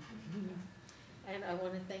 Nyawa. And I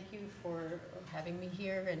want to thank you for having me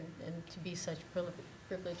here and to be such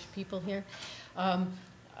privileged people here.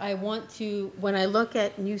 I want to, when I look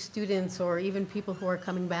at new students or even people who are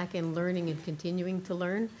coming back and learning and continuing to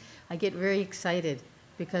learn, I get very excited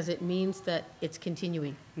because it means that it's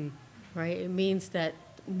continuing, right? It means that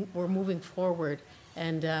we're moving forward,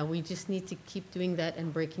 and we just need to keep doing that,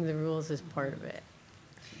 and breaking the rules is part of it.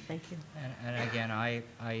 Thank you. And again, I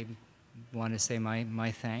want to say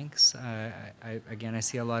my thanks. Again, I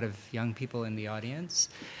see a lot of young people in the audience.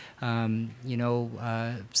 You know,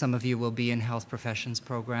 some of you will be in health professions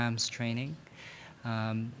programs training.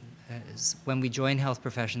 When we join health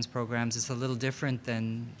professions programs, it's a little different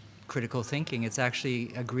than critical thinking. It's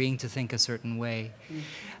actually agreeing to think a certain way.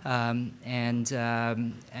 And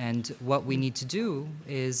what we need to do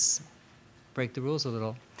is break the rules a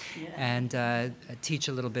little, and teach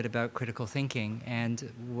a little bit about critical thinking.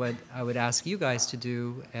 And what I would ask you guys to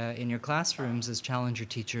do in your classrooms is challenge your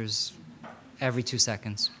teachers every 2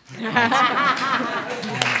 seconds. And